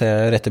begynte å se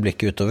rette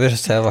blikket utover,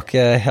 så jeg var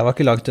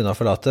ikke langt unna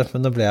forlatet,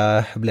 men da ble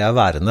jeg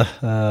værende.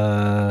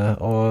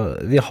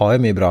 Og vi har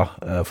jo mye bra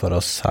for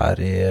oss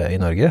her i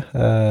Norge.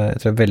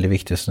 Jeg tror det veldig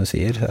viktig som du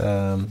sier.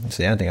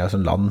 Så en ting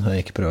som land,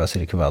 ikke prøve å være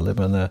Silicon Valley,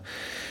 men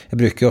jeg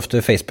bruker jo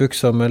ofte Facebook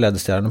som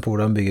ledestjerne på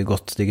hvordan bygge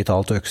godt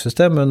digitalt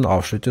økosystem, men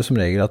avslutter jo som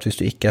regel at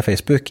hvis du ikke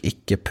Facebook,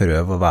 ikke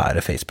prøv å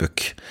være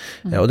Facebook.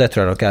 Og det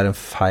tror jeg nok en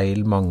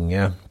feil mange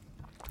gjør.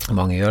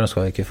 Nå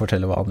skal jeg ikke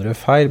fortelle hva andre gjør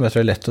feil, men jeg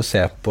tror det lett å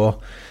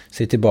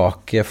se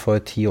tilbake for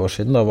 10 år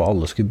siden, da hvor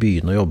alle skulle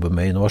begynne å jobbe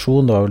med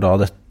innovasjon. Det var vel da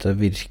dette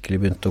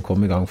virkelig begynte å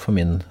komme i gang for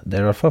min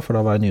del i hvert fall, for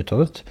da var jeg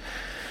nyutdannet.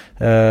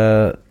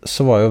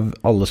 Så var jo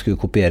alle skulle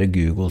kopiere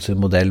Google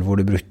sin modell, hvor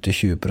du brukte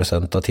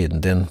 20% av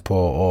tiden din på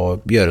å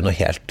gjøre noe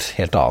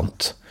helt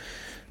annet.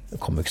 Det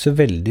kom ikke så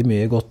veldig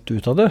mye godt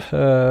ut av det,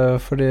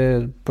 fordi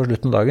på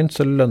slutten av dagen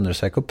så lønner det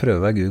seg ikke å prøve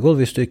å være Google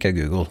hvis du ikke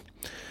Google.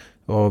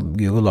 Og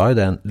Google la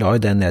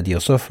jo den ned i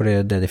også, fordi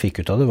det de fikk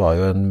ut av det var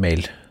jo en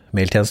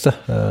mailtjeneste.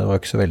 Det var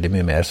ikke så veldig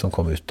mye mer som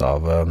kom ut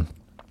av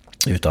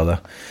det.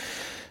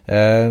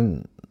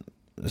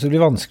 Så det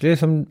blir vanskelig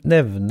å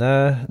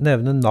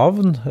nevne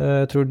navn.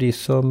 Jeg tror de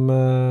som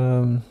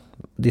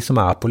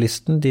på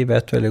listen, de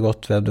vet veldig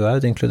godt hvem du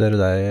det inkluderer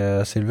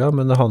deg, Silvia,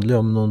 men det handler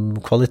jo om noen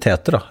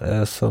kvaliteter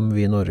som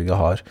vi i Norge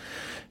har.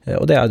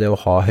 Og det det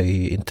å ha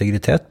høy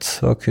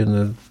integritet, og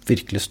kunne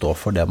virkelig stå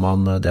for det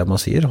man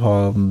sier,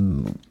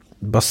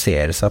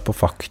 basere seg på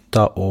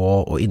fakta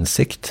og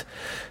innsikt.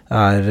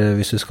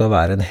 hvis du skal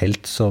være en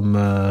helt som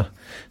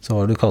hva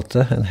har du kalt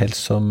det? En helt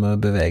som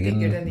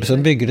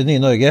bygger det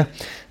nye Norge,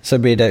 så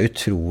blir det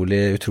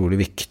utrolig, utrolig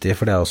viktig,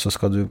 for det også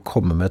skal du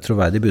komme med et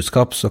troverdig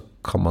budskap, så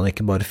kan man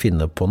ikke bare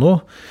finne på noe.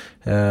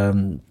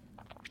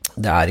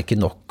 Det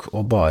ikke nok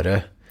å bare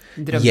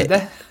drømme det.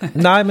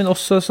 Nei, men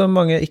også så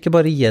mange, ikke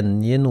bare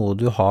gjengi noe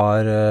du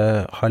har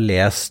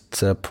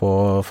lest på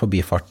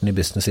forbifarten i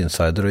Business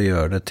Insider og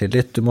gjøre det til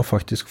ditt. Du må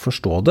faktisk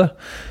forstå det,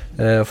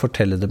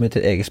 fortelle det med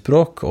ditt eget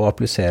språk og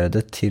applisere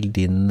det til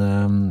din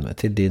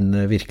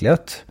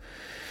virkelighet.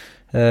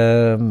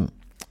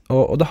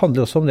 Og det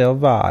handler også om det å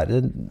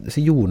være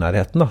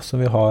jordnærheten da,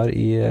 som vi har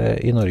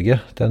i Norge.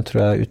 Den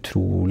tror jeg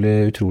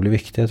utrolig, utrolig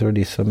viktig. Jeg tror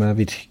de som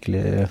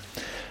virkelig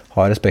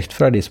har respekt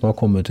for de som har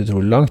kommet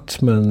utrolig langt,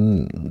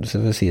 men så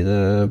vil jeg si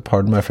det,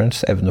 pardon my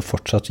friends, evner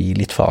fortsatt å gi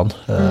litt faen.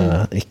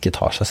 Ikke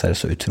tar seg selv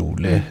så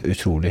utrolig,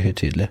 utrolig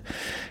høytidelig.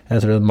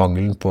 Jeg tror den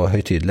mangelen på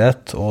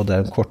høytidelighet og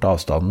den korte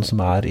avstanden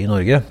som i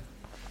Norge,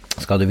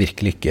 skal du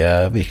virkelig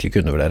ikke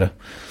undervurdere.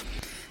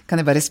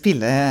 Kan jeg bare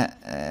spille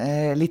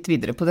litt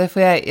videre på det? For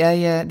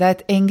det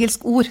et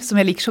engelsk ord som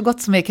jeg liker så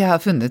godt, som jeg ikke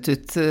har funnet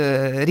ut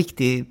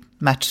riktig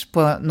match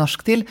på norsk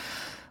til,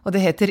 og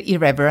det heter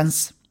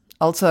irreverence.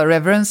 Altså,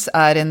 reverence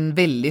en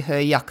veldig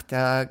høy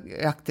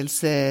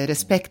jaktelse,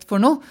 respekt for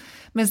noe,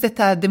 mens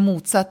dette det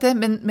motsatte,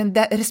 men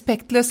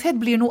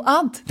respektløshet blir noe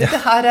annet. Dette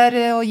her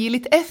å gi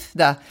litt F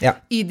da,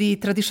 i de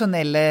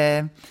tradisjonelle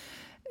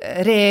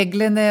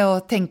reglene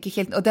og tenke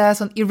helt, og det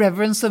sånn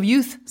irreverence of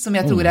youth, som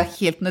jeg tror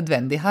helt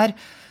nødvendig her,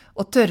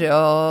 å tørre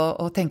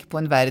å tenke på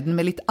en verden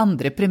med litt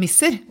andre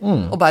premisser,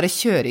 og bare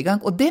kjøre i gang.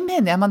 Og det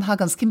mener jeg man har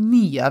ganske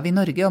mye av i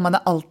Norge, og man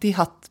har alltid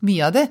hatt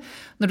mye av det.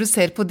 Når du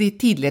ser på de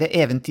tidligere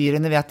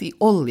eventyrene vi har hatt i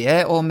olje,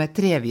 og med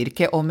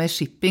trevirke, og med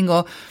shipping,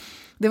 og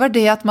det var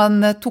det at man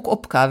tok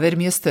oppgaver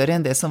mye større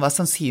enn det som var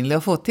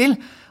sannsynlig å få til,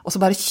 og så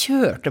bare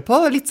kjørte på,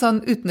 litt sånn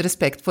uten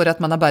respekt for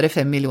at man har bare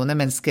 5 millioner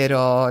mennesker,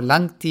 og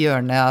langt i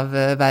hjørnet av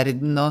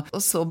verden, og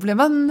så ble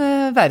man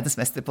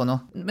verdensmester på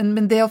noe.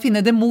 Men det å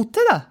finne det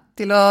motet da,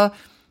 til å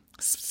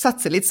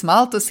satse litt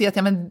smalt og si at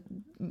men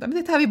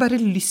dette har vi bare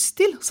lyst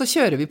til, så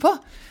kjører vi på.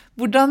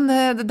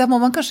 Da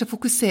må man kanskje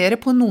fokusere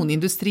på noen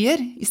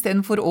industrier i stedet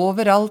for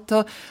overalt.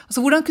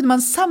 Altså, hvordan kunne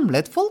man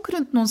samlet folk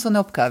rundt noen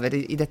sånne oppgaver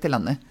i dette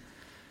landet?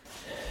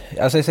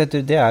 Altså,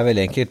 det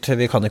veldig enkelt.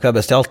 Vi kan ikke være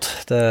best i alt,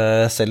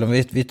 selv om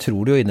vi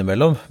tror det jo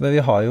innimellom. Men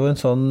vi har jo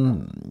en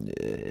sånn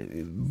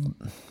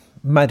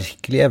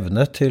merkelig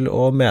evne til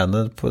å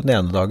mene på den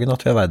ene dagen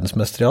at vi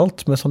verdensmester i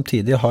alt, men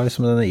samtidig har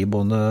liksom denne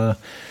iboende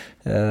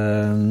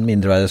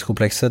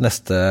mindreverdighetskomplekset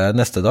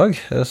neste dag.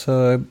 Så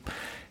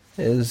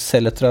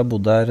selv etter å ha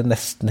bodd der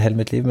nesten hele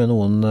mitt liv med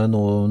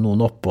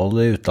noen opphold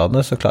i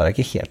utlandet, så klarer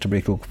jeg ikke helt å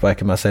bli klok på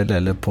ikke meg selv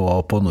eller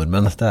på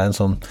nordmenn. Det en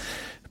sånn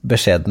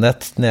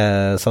beskjedenhet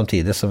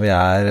samtidig som vi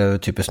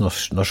typisk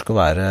norsk å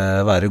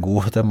være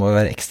god. Det må jo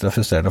være ekstra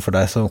frustrerende for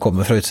deg som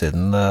kommer fra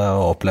utsiden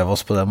og opplever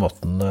oss på den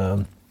måten,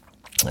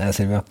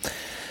 Silvia.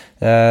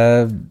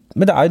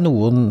 Men det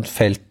noen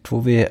felt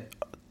hvor vi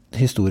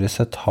historisk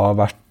sett har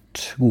vært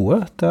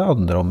gode. Det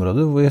andre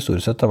områder hvor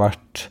historisk sett har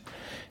vært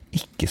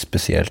ikke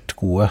spesielt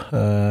gode.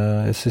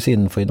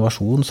 Innenfor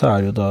innovasjon så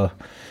det jo da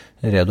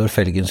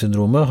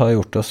Reodor-Felgen-syndromet har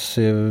gjort oss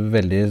i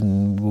veldig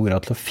god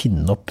grad til å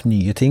finne opp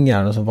nye ting,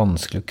 gjerne så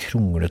vanskelig og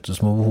kronglete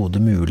som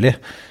overhodet mulig.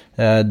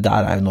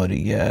 Der jo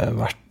Norge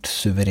vært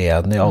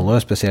suveren i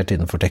alle, spesielt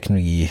innenfor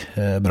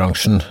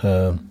teknologibransjen,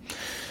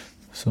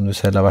 som du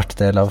selv har vært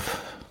del av.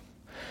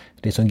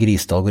 Litt sånn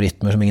griste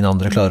algoritmer som ingen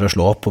andre klarer å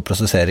slå opp på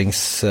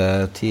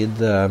prosesseringstid,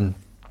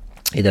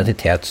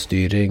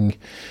 identitetsstyring,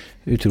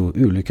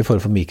 ulike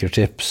former for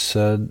mikrochips.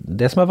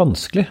 Det som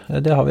vanskelig,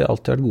 det har vi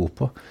alltid vært gode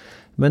på.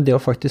 Men det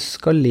å faktisk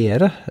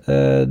skalere,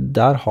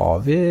 der har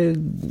vi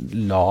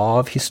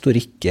lav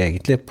historikk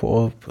egentlig på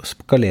å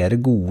skalere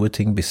gode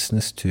ting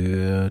business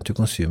to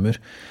consumer.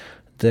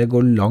 Det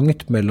går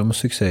langt mellom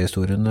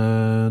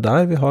suksesshistoriene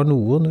der. Vi har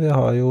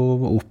jo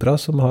Opera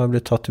som har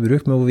blitt tatt i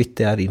bruk, men hvorvidt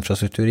det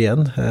infrastruktur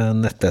igjen,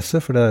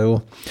 nettlese, for det jo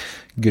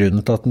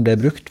grunnen til at den ble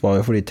brukt var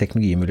jo fordi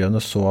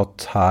teknologimiljøene så at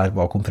her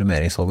var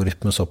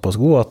komprimeringsalgoritmen såpass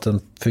god at den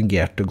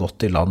fungerte godt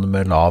i land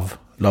med lav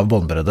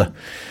båndbredde.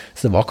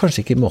 Så det var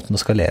kanskje ikke måten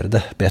å skalere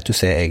det,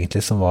 B2C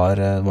egentlig, som var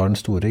den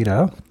store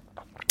greia.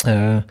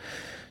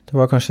 Det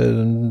var kanskje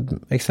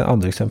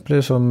andre eksempler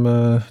som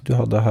du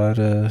hadde her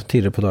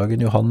tidligere på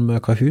dagen. Johan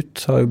med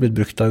Kahoot har jo blitt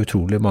brukt av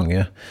utrolig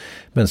mange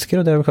mennesker,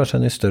 og det vel kanskje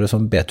en av de større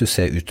sånn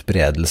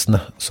B2C-utbredelsene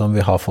som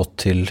vi har fått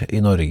til i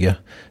Norge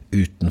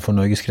utenfor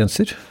Norges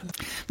grenser.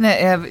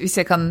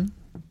 Hvis jeg kan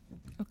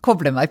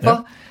koble meg på,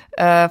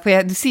 for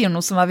du sier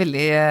noe som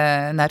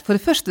veldig nært. For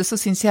det første så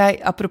synes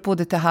jeg, apropos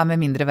dette her med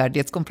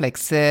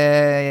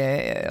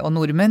mindreverdighetskomplekset og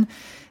nordmenn,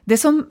 det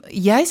som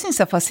jeg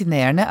synes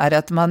fascinerende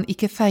at man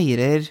ikke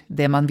feirer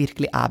det man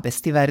virkelig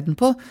best i verden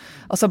på.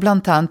 Altså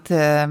blant annet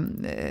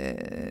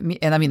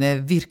en av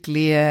mine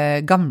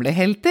virkelig gamle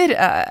helter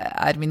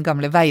min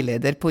gamle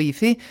veileder på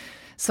IFI,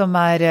 som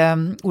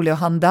Ole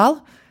Johan Dahl,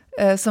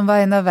 som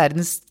var en av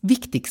verdens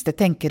viktigste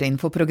tenkere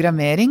innenfor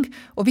programmering,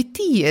 og vi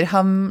tier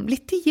ham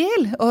litt i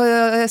hjel.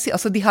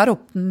 Altså, de har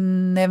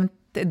oppnevnt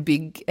et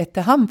bygg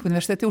etter ham på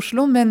Universitetet i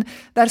Oslo, men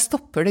der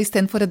stopper det I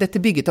stedet for at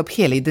dette bygget opp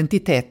hele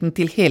identiteten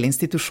til hele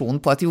institusjonen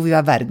på at jo, vi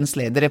er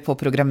verdensledere på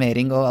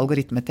programmering og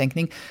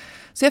algoritmetenkning.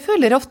 Så jeg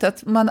føler ofte at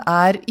man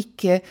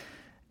ikke,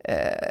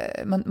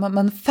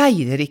 man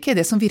feirer ikke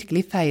det som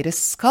virkelig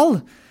feires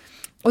skal.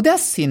 Og det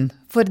synd,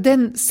 for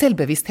den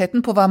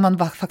selvbevisstheten på hva man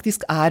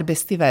faktisk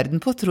best I verden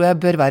på, tror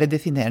jeg bør være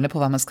definerende på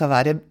hva man skal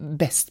være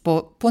best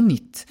på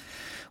nytt.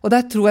 Og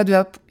der tror jeg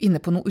du inne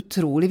på noe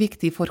utrolig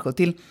viktig I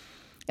forhold til,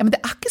 ja, men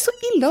det ikke så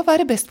ille å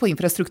være best på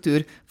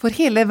infrastruktur, for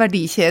hele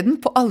verdikjeden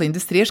på alle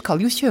industrier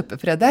skal jo kjøpe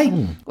fra deg.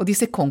 Og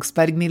disse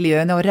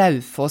Kongsberg-miljøene og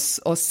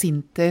Raufoss og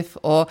Sintef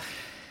og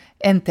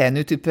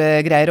NTNU-type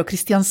greier og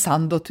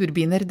Kristiansand og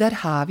turbiner, der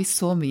har vi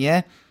så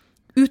mye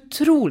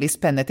utrolig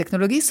spennende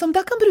teknologi som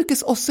da kan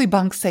brukes også I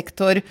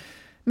banksektor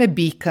med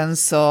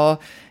beacons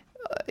og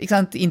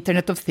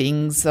Internet of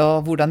Things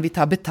og hvordan vi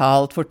tar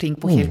betalt for ting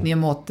på helt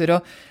nye måter.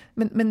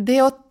 Men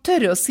det å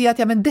tørre å si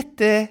at ja, men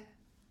dette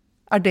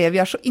det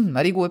vi så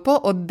innmari gode på,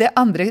 og det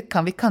andre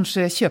kan vi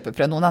kanskje kjøpe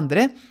fra noen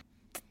andre,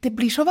 det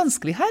blir så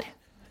vanskelig her.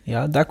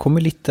 Ja, der kommer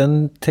litt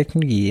den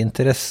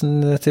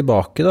teknologiinteressen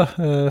tilbake da,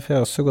 for jeg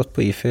har også gått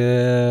på IFI,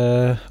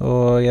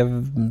 og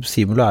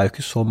Simula jo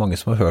ikke så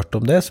mange som har hørt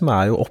om det, som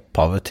jo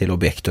opphavet til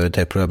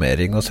objektorientert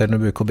programmering, og selv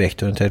når du bruker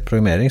objektorientert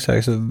programmering, så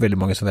det ikke så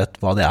veldig mange som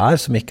vet hva det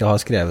som ikke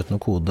har skrevet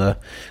noe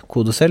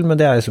kode selv, men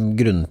det liksom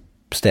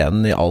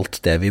grunnstenen I alt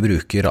det vi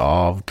bruker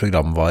av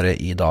programvare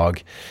I dag.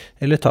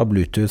 Eller ta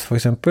Bluetooth for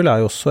eksempel,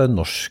 jo også en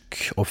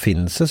norsk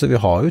oppfinnelse, så vi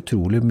har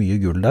utrolig mye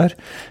gull der,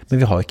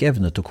 men vi har ikke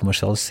evnet å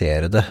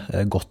kommersialisere det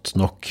godt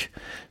nok.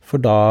 For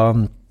da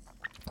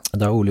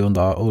Ole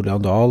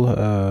Andal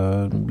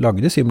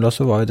lagde Simula,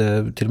 så var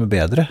det til og med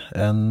bedre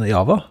enn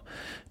Java,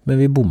 men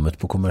vi bommet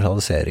på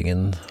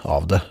kommersialiseringen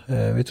av det.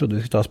 Vi trodde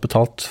vi skulle ta oss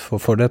betalt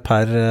for det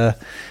per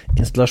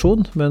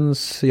installasjon,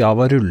 mens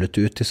Java rullet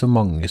ut til så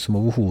mange som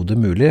overhodet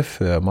mulig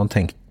før man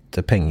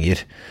tenkte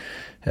penger.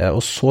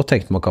 Og så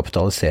tenkte man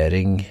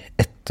kapitalisering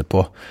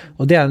etterpå.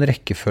 Og det en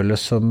rekkefølge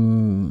som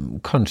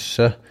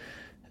kanskje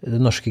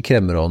den norske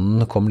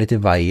kremmerånden kom litt I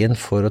veien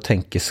for å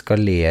tenke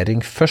skalering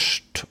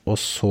først, og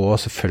så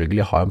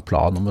selvfølgelig ha en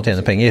plan om å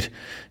tjene penger.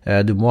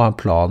 Du må ha en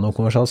plan om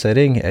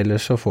kommersialisering,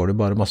 ellers så får du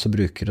bare masse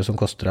brukere som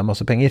koster deg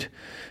masse penger.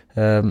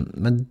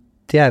 Men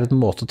det en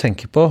måte å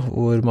tenke på,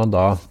 hvor man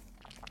da,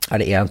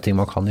 det en ting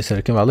man kan I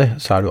Silicon Valley,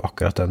 så det jo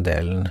akkurat den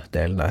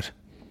delen der.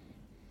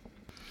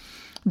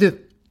 Du,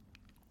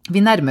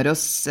 vi nærmer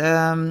oss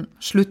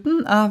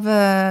slutten av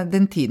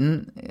den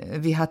tiden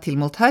vi har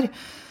tilmålt her.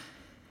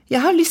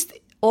 Jeg har lyst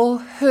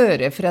å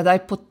høre fra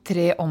deg på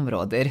 3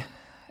 områder.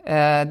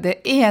 Det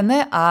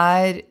ene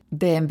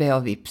DNB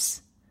og Vipps.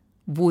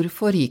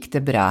 Hvorfor gikk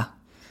det bra?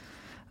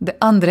 Det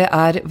andre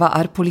hva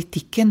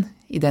politikken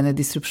I denne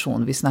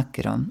disrupsjonen vi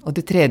snakker om? Og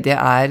det tredje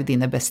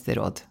dine beste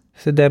råd.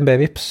 Så DNB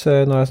Vipps,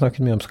 nå har jeg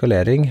snakket mye om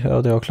skalering,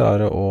 og det å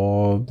klare å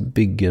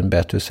bygge en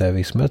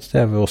B2C-virksomhet,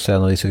 det jo også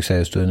en av de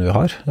suksesshistoriene vi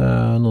har.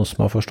 Noen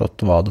som har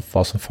forstått hva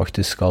som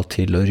faktisk skal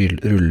til å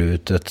rulle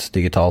ut et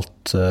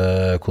digitalt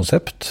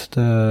konsept.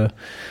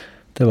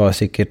 Det var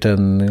sikkert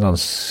en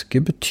ganske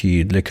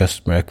betydelig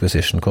customer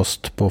acquisition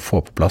cost på å få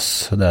på plass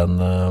den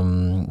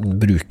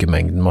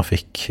brukermengden man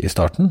fikk I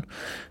starten,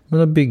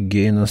 men å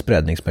bygge inn en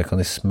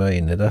spredningsmekanisme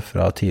inn I det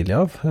fra tidlig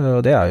av,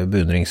 og det jo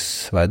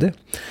beundringsverdig.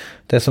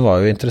 Det som var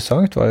jo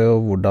interessant var jo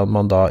hvordan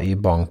man da I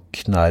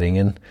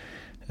banknæringen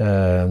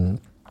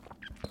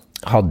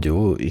hadde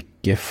jo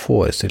ikke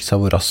forestilt seg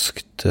hvor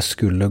raskt det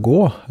skulle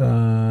gå.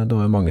 Det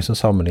var jo mange som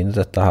sammenlignet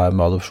dette her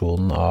med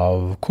adopsjonen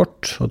av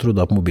kort, og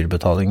trodde at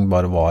mobilbetaling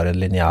bare var en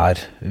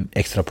lineær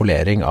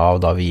ekstrapolering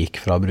av da vi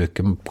gikk fra å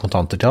bruke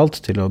kontanter til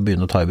alt, til å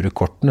begynne å ta I bruk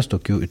kortene. Det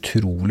tok jo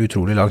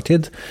utrolig lang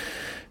tid.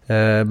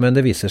 Men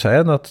det viser seg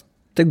igjen at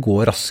det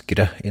går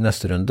raskere I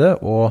neste runde,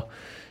 og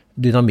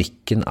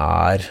dynamikken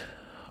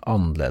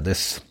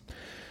annerledes.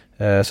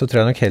 Så tror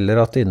jeg nok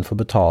heller at innenfor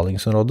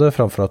betalingsområdet,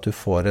 framfor at du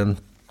får en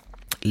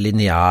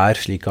lineær,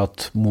 slik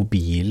at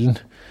mobilen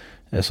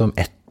som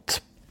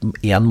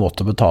en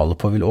måte å betale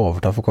på vil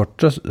overta for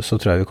kortet, så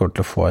tror jeg vi kommer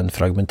til å få en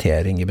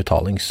fragmentering I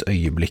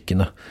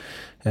betalingsøyeblikkene.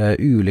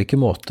 Ulike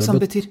måter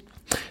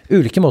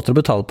å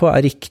betale på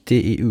riktig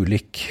I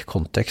ulik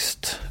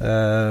kontekst.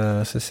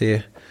 Så jeg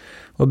sier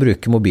å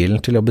bruke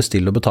mobilen til å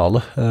bestille og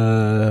betale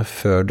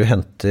før du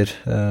henter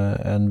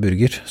en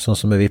burger, sånn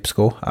som med Vipps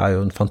Go,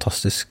 jo en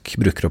fantastisk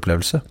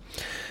brukeropplevelse.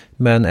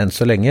 Men enn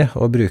så lenge,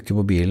 å bruke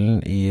mobilen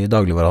I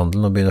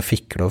dagligvarehandelen og begynne å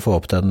fikle og få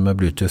opp den med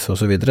Bluetooth og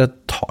så videre,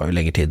 tar jo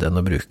lengre tid enn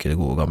å bruke det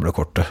gode gamle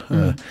kortet.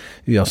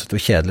 Uansett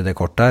hvor kjedelig det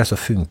kortet så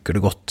funker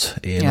det godt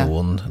I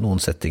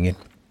noen settinger.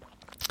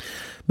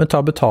 Men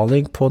ta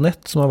betaling på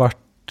nett, som har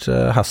vært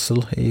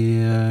hassle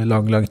I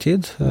lang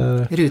tid.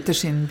 Ruter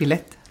sin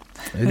billett.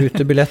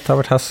 Rutebillett har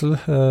vært hassle,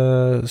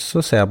 så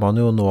ser man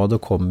jo nå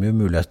det kommer jo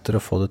muligheter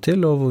å få det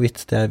til, og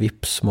hvorvidt det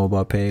Vipps,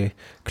 MobilePay,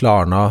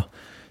 Klarna,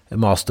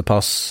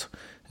 Masterpass,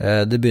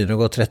 Det begynner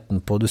å gå 13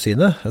 på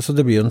dusinet, så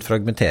det blir jo en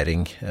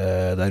fragmentering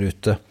der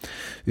ute.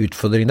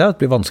 Utfordringen at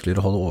det blir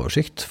vanskeligere å holde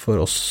oversikt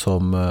for oss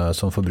som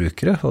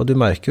forbrukere, og du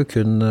merker jo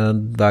kun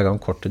hver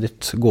gang kortet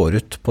ditt går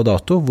ut på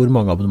dato, hvor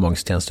mange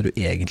abonnementstjenester du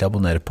egentlig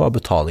abonnerer på, av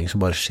betaling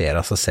som bare skjer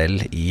av seg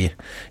selv i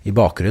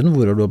bakgrunnen,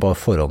 hvor du er bare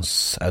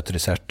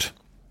forhåndsautorisert.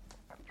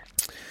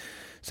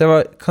 Så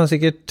kan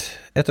sikkert,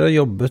 etter å ha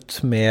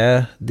jobbet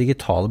med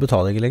digitale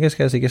betalinger lenger,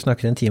 skal jeg sikkert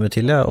snakke en time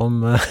til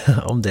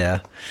om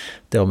det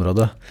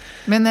området.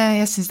 Men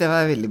jeg synes det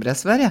var veldig bra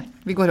svar, ja.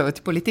 Vi går over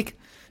til politikk.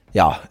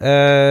 Ja,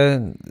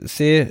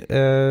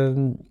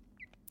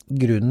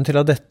 grunnen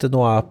til at dette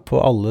nå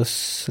på alles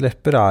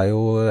lepper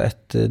jo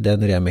etter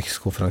den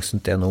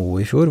Remix-konferansen til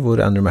NHO i fjor, hvor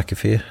Andrew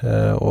McAfee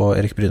og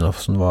Erik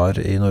Brynolfsen var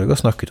i Norge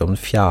og snakket om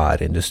den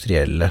 4.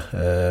 industrielle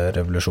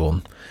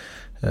revolusjonen.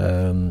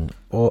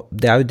 Og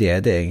det jo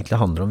det egentlig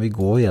handler om. Vi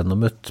går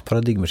gjennom et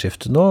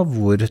paradigmeskifte nå,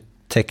 hvor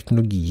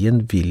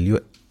teknologien vil jo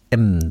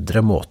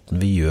endre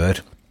måten vi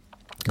gjør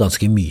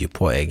ganske mye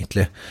på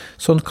egentlig.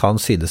 Sånn kan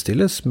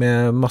sidestilles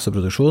med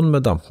masseproduksjon,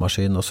 med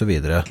dampmaskin og så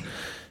videre.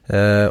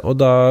 Og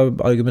da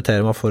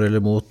argumenterer man for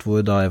eller mot,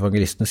 hvor da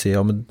evangelisten sier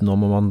ja, men nå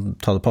må man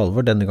ta det på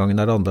alvor, denne gangen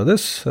det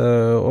annerledes,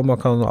 og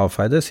man kan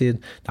avfeie det og si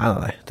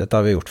nei, dette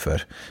har vi gjort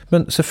før.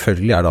 Men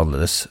selvfølgelig det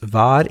annerledes.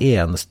 Hver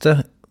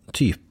eneste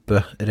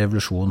type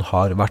revolusjon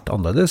har vært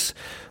annerledes,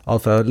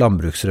 alt fra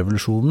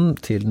landbruksrevolusjonen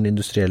til den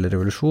industrielle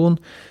revolusjonen,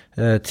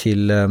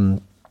 til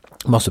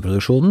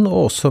masseproduksjonen,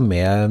 og også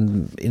med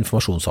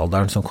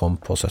informasjonsalderen som kom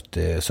på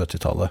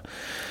 70-tallet.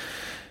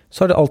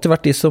 Så har det alltid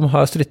vært de som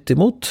har stritt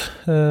imot,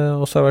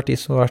 og så har det vært de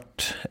som har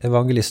vært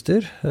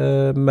evangelister,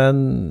 men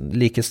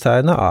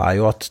likhetstegnet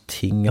jo at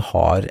ting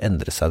har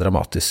endret seg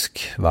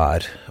dramatisk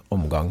hver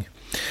omgang.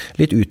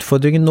 Litt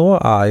utfordringen nå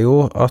jo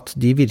at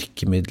de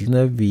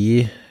virkemidlene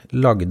vi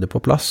lagde på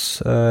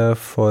plass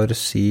for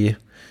si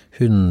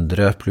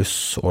 100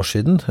 pluss år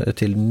siden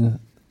til den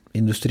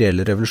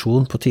industrielle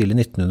revolusjonen på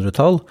tidlig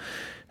 1900-tall,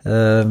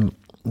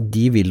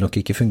 de vil nok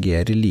ikke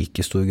fungere i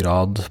like stor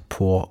grad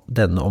på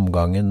denne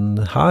omgangen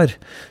her.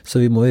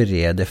 Så vi må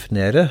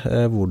redefinere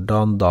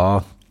hvordan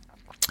da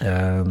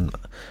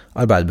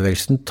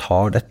arbeiderbevegelsen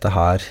tar dette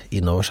her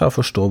innover seg og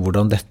forstår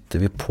hvordan dette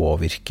vil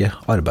påvirke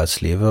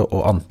arbeidslivet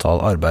og antall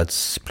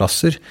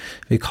arbeidsplasser.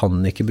 Vi kan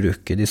ikke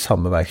bruke de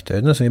samme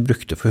verktøyene som vi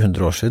brukte for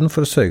 100 år siden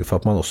for å sørge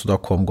for at man også da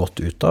kom godt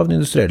ut av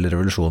den industrielle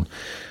revolusjonen.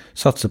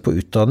 Satse på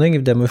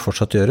utdanning, det må vi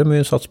fortsatt gjøre, men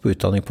vi satse på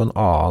utdanning på en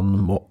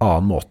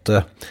annen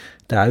måte.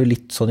 Det jo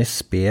litt sånn i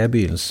sped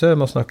begynnelse,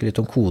 man snakker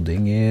litt om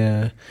koding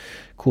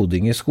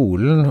i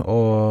skolen,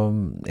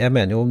 og jeg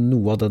mener jo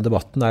noe av den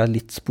debatten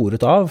litt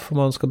sporet av, for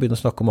man skal begynne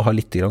å snakke om å ha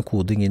litt grann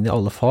koding inn i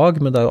alle fag,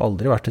 men det har jo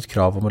aldri vært et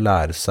krav om å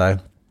lære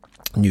seg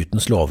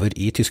Newtons lover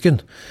i tysken.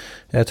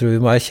 Jeg tror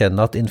vi må erkjenne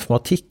at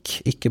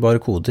informatikk, ikke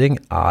bare koding,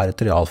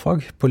 et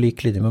realfag, på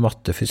lik linje med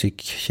matte,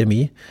 fysikk,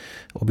 kjemi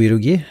og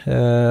biologi,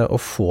 og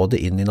få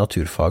det inn i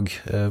naturfag.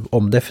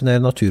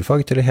 Omdefinere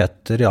naturfag til å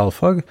hete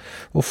realfag,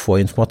 og få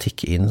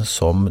informatikk inn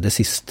som det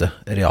siste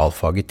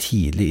realfaget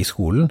tidlig i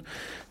skolen.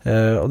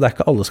 Og det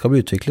ikke alle skal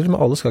bli utviklere, men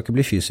alle skal ikke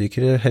bli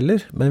fysikere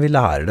heller, men vi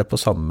lærer det på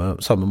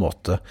samme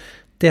måte.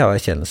 Det en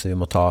erkjennelse vi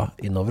må ta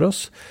inn over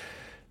oss.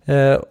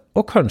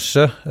 Og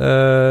kanskje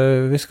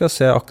vi skal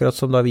se akkurat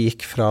som da vi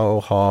gikk fra å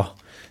ha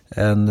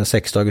en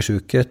 6-dagers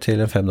uke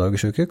til en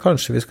 5-dagers uke,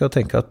 kanskje vi skal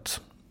tenke at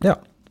ja,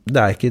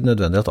 det ikke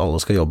nødvendig at alle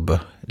skal jobbe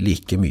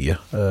like mye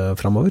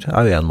fremover.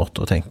 Det jo en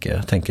måte å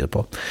tenke det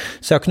på.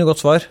 Så jeg har ikke noe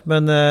godt svar,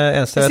 men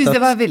eneste jeg synes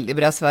det var et veldig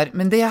bra svar,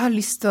 men det jeg har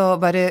lyst til å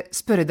bare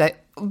spørre deg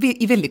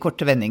i veldig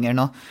korte vendinger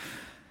nå,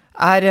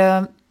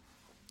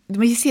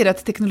 vi sier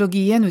at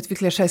teknologien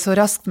utvikler seg så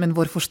raskt, men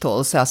vår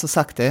forståelse så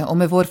sakte, og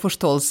med vår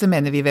forståelse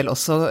mener vi vel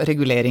også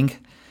regulering.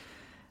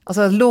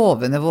 Altså,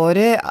 lovene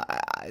våre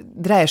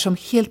dreier seg om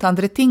helt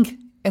andre ting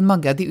enn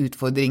mange av de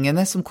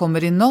utfordringene som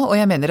kommer inn nå, og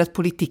jeg mener at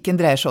politikken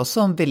dreier seg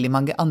også om veldig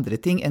mange andre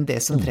ting enn det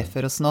som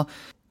treffer oss nå.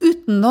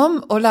 Utenom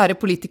å lære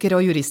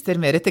politikere og jurister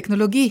mer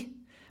teknologi,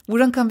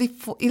 hvordan kan vi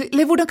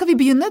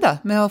begynne da,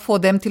 med å få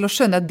dem til å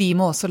skjønne at de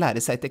må også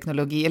lære seg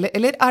teknologi,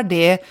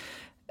 eller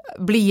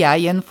blir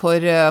jeg en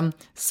for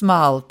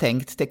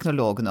smaltenkt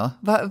teknolog nå?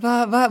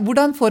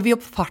 Hvordan får vi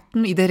opp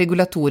farten i det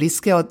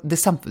regulatoriske og det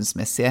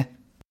samfunnsmessige?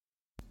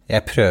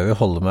 Jeg prøver å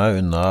holde meg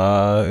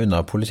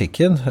unna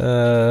politikken,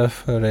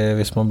 for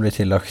hvis man blir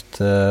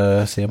tillagt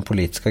en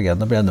politisk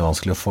agenda, blir det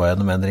vanskelig å få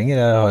gjennom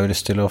endringer. Jeg har jo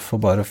lyst til å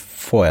bare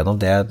få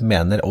gjennom det jeg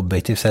mener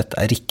objektivt sett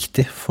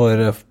riktig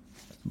for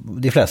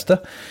de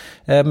fleste.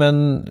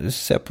 Men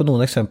se på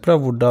noen eksempler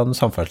av hvordan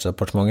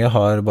Samferdselsdepartementet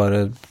har bare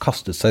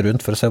kastet seg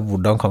rundt for å se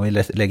hvordan kan vi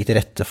legge til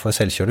rette for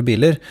selvkjørende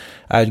biler,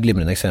 et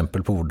glimrende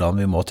eksempel på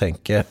hvordan vi må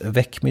tenke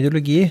vekk med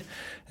ideologi,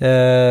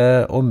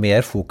 og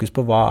mer fokus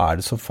på hva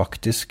det som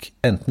faktisk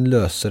enten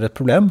løser et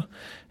problem,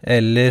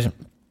 eller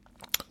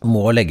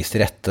må legges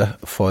til rette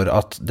for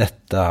at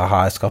dette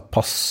her skal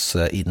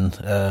passe inn.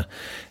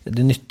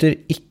 Det nytter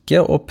ikke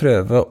å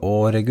prøve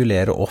å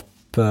regulere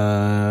opp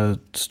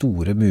opp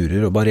store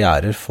murer og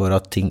barrierer for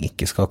at ting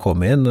ikke skal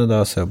komme inn.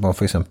 Da ser man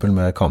for eksempel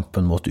med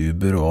kampen mot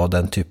Uber og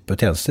den type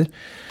tjenester.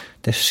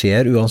 Det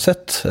skjer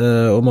uansett,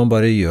 og man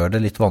bare gjør det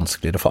litt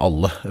vanskeligere for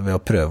alle ved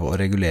å prøve å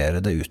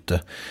regulere det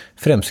ute.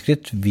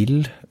 Fremskritt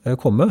vil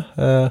komme,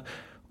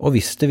 og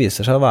hvis det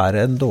viser seg å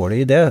være en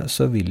dårlig idé,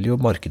 så vil jo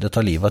markedet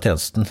ta livet av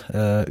tjenesten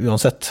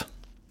uansett.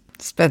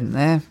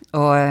 Spennende,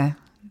 og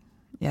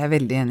jeg er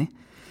veldig enig.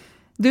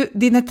 Du,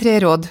 dine 3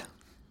 råd.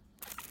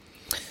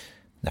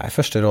 Nei,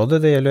 første rådet,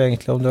 det gjelder jo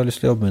egentlig om du har lyst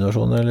til å jobbe med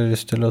innovasjon eller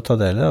lyst til å ta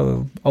del i det.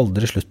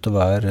 Aldri slutt å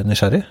være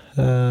nysgjerrig.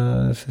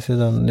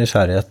 Den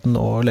nysgjerrigheten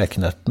og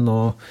lekenheten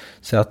og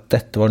se at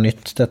dette var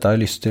nytt, dette har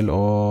jeg lyst til å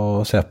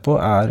se på,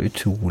 er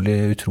utrolig,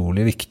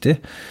 utrolig viktig.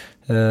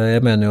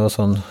 Jeg mener jo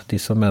sånn, de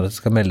som mener at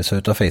det skal melde seg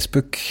ut av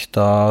Facebook,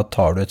 da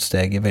tar du et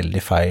steg i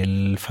veldig feil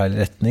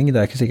retning. Det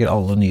er ikke sikkert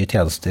alle nye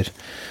tjenester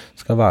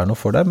skal være noe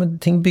for deg, men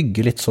ting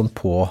bygger litt sånn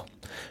på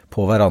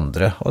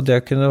hverandre. Og det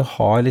å kunne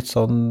ha litt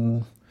sånn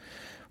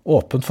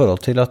åpent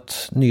forhold til at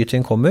nye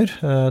ting kommer,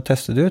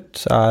 teste det ut,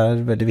 er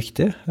veldig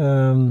viktig.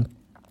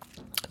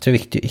 Jeg tror det er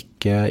viktig å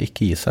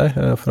ikke gi seg.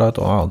 Fra et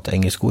annet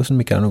engelsk ord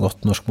som ikke er noe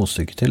godt norsk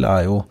motstykke til,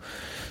 er jo,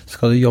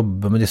 skal du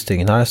jobbe med disse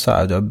tingene her, så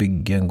er det å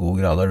bygge en god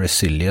grad av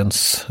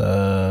resilience,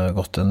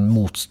 godt en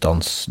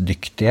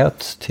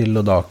motstandsdyktighet til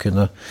å da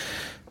kunne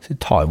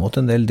ta imot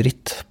en del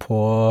dritt på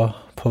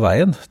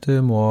veien.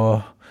 Du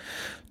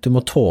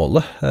må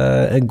tåle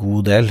en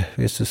god del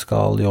hvis du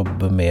skal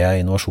jobbe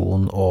med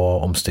innovasjon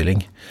og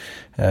omstilling.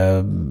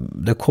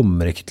 Det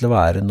kommer ikke til å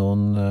være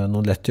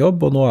noen lett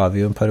jobb, og nå er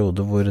vi jo i en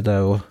periode hvor det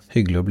er jo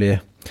hyggelig å bli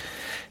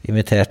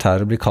invitert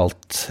her og bli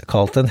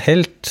kalt en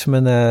helt,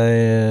 men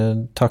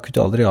jeg takket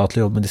jo aldri ja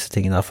til å jobbe med disse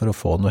tingene her for å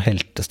få noe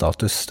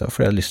heltestatus. Det var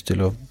fordi jeg har lyst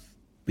til å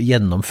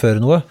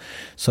gjennomføre noe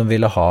som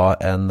ville ha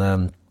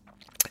en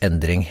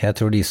endring.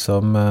 Jeg tror de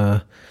som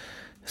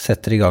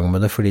setter i gang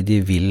med det fordi de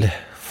vil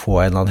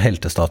få en eller annen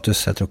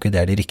heltestatus. Jeg tror ikke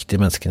det er de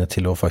riktige menneskene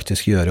til å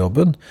faktisk gjøre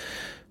jobben.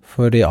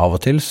 Fordi av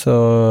og til så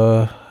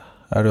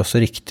er det også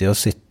riktig å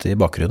sitte i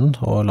bakgrunnen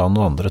og la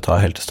noen andre ta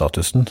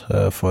heltestatusen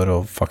for å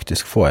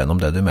faktisk få gjennom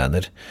det du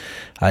mener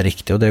er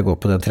riktig. Og det går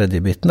på den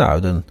tredje biten,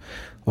 er jo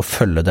å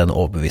følge den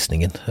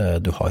overbevisningen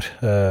du har.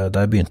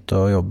 Da jeg begynte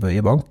å jobbe i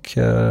bank,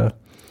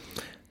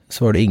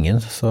 så var det ingen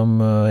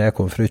som, jeg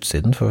kom fra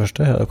utsiden for det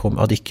første, jeg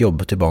hadde ikke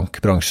jobbet i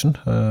bankbransjen.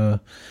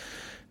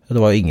 Det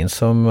var ingen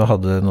som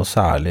hadde noe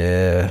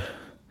særlig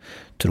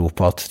tro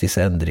på at disse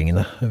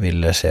endringene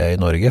ville skje i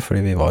Norge,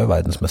 fordi vi var jo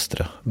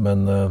verdensmestere.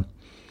 Men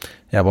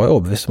jeg var jo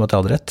overbevist om at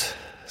jeg hadde rett,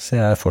 så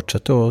jeg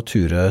fortsatte å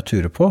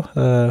ture på.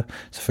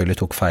 Selvfølgelig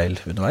tok feil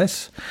underveis.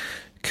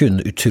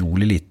 Kunne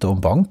utrolig lite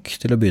om bank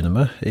til å begynne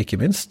med, ikke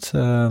minst.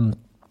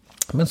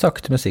 Men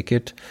sakte men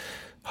sikkert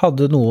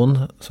hadde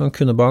noen som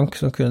kunne bank,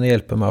 som kunne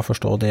hjelpe meg å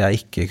forstå det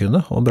jeg ikke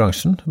kunne om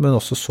bransjen, men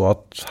også så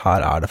at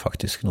her er det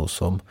faktisk noe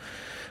som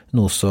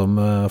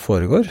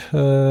foregår,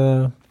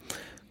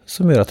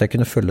 som gjør at jeg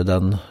kunne følge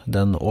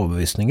den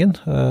overbevisningen,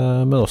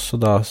 men også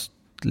da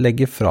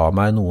legge fra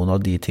meg noen av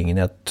de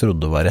tingene jeg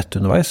trodde var rett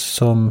underveis,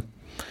 som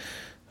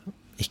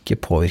ikke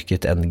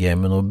påvirket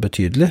endgamet noe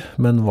betydelig,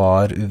 men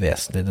var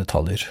uvesentlige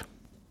detaljer.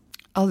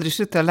 Aldri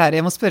slutt å lære.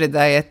 Jeg må spørre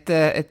deg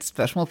et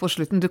spørsmål på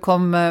slutten. Du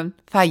kom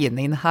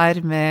feiende inn her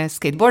med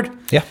skateboard.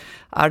 Ja.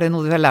 Er det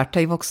noe du har lært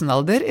deg i voksen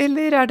alder,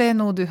 eller er det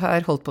noe du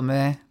har holdt på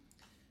med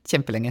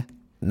kjempelenge?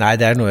 Nei,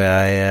 det er noe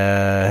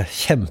jeg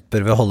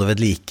kjemper ved å holde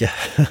ved like.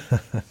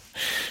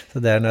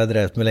 Så det er noe jeg har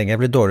drevet med lenge.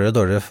 Jeg blir dårligere og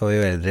dårligere for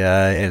jo eldre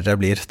jeg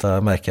blir. Da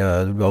merker jeg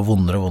at det blir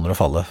vondere og vondere å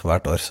falle for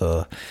hvert år. Så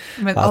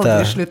men aldri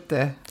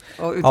slutte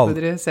å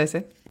utfordre seg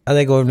selv? Ja,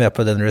 det går med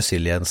på den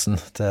resiliensen.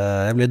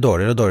 Jeg blir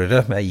dårligere og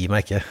dårligere, men jeg gir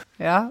meg ikke.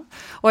 Ja,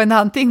 og en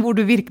annen ting hvor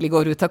du virkelig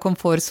går ut av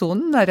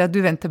komfortzonen er at du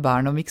venter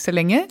barn om ikke så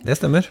lenge. Det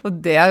stemmer. Og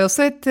det er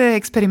også et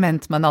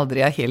eksperiment man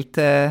aldri er helt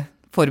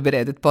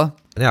forberedet på.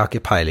 Jeg har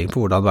ikke peiling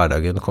på hvordan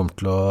hverdagen kommer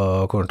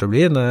til å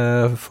bli når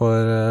jeg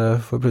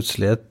får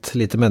plutselig et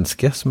lite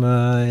menneske som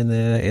er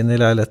inne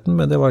i leiligheten,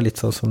 men det var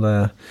litt sånn som det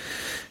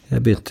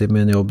jeg begynte i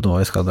min jobb nå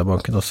i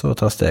Skandiabanken også, å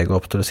ta steget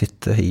opp til å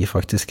sitte i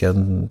faktisk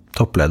en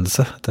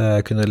toppledelse.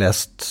 Jeg kunne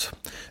lest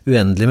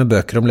uendelig med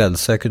bøker om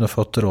ledelse, jeg kunne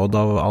fått råd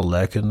av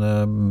alle, jeg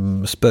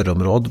kunne spørre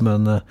om råd,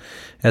 men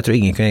jeg tror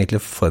ingen kunne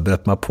egentlig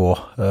forberedt meg på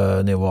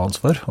nivå og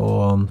ansvar,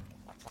 og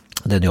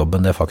den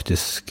jobben det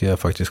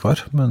faktisk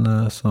var.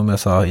 Men som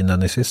jeg sa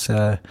innledningsvis,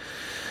 jeg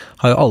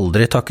har jo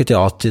aldri takket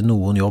ja til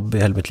noen jobb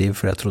i hele mitt liv,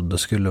 fordi jeg trodde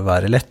det skulle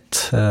være lett.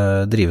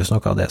 Drives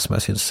nok av det som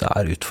jeg synes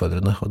er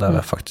utfordrende, og der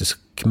jeg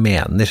faktisk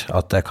mener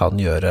at jeg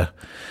kan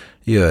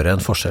gjøre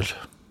en forskjell.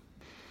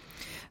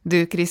 Du,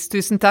 Chris,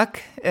 tusen takk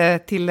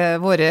til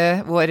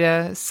våre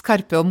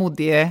skarpe og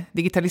modige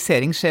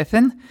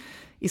digitaliseringssjefen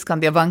i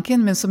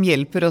Skandiabanken, men som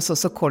hjelper oss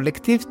også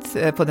kollektivt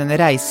på denne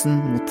reisen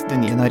mot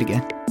det nye Norge.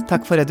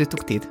 Takk for at du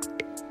tok tid.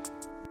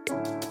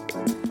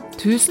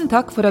 Tusen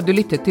takk for at du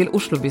lyttet til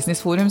Oslo Business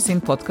Forum sin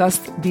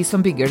podcast «De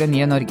som bygger det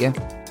nye Norge».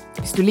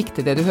 Hvis du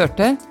likte det du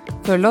hørte,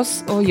 følg oss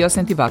og gi oss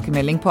en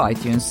tilbakemelding på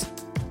iTunes.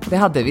 Det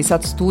hadde vi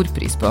satt stor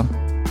pris på.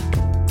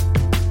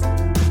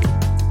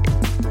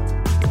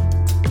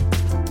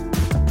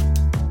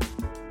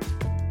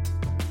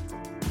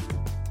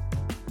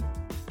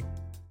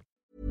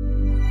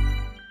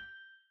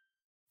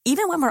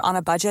 Even when we're on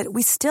a budget,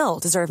 we still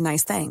deserve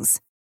nice things.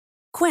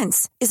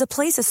 Quince is a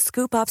place to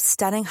scoop up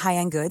stunning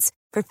high-end goods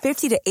for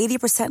 50 to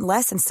 80%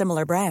 less than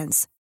similar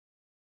brands.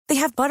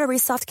 They have buttery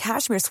soft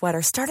cashmere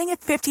sweaters starting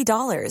at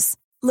 $50,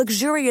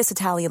 luxurious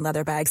Italian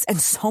leather bags, and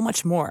so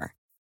much more.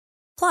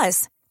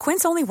 Plus,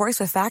 Quince only works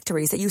with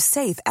factories that use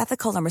safe,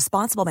 ethical, and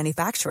responsible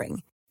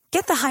manufacturing.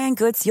 Get the high-end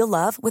goods you'll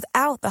love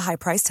without the high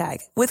price tag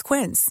with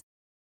Quince.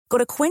 Go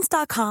to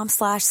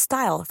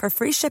quince.com/style for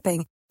free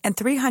shipping and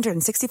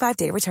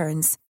 365-day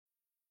returns.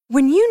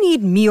 When you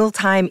need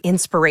mealtime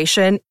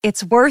inspiration,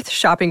 it's worth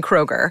shopping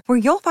Kroger, where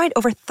you'll find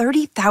over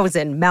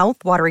 30,000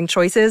 mouth-watering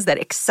choices that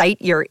excite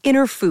your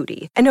inner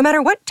foodie. And no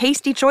matter what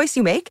tasty choice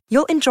you make,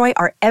 you'll enjoy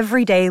our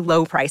everyday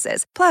low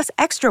prices, plus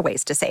extra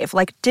ways to save,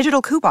 like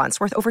digital coupons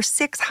worth over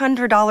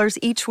 $600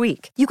 each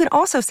week. You can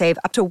also save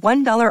up to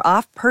 $1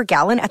 off per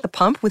gallon at the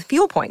pump with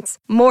fuel points.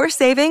 More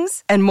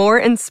savings and more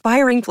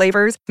inspiring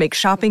flavors make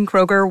shopping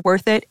Kroger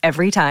worth it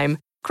every time.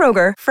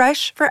 Kroger,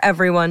 fresh for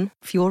everyone.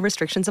 Fuel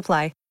restrictions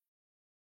apply.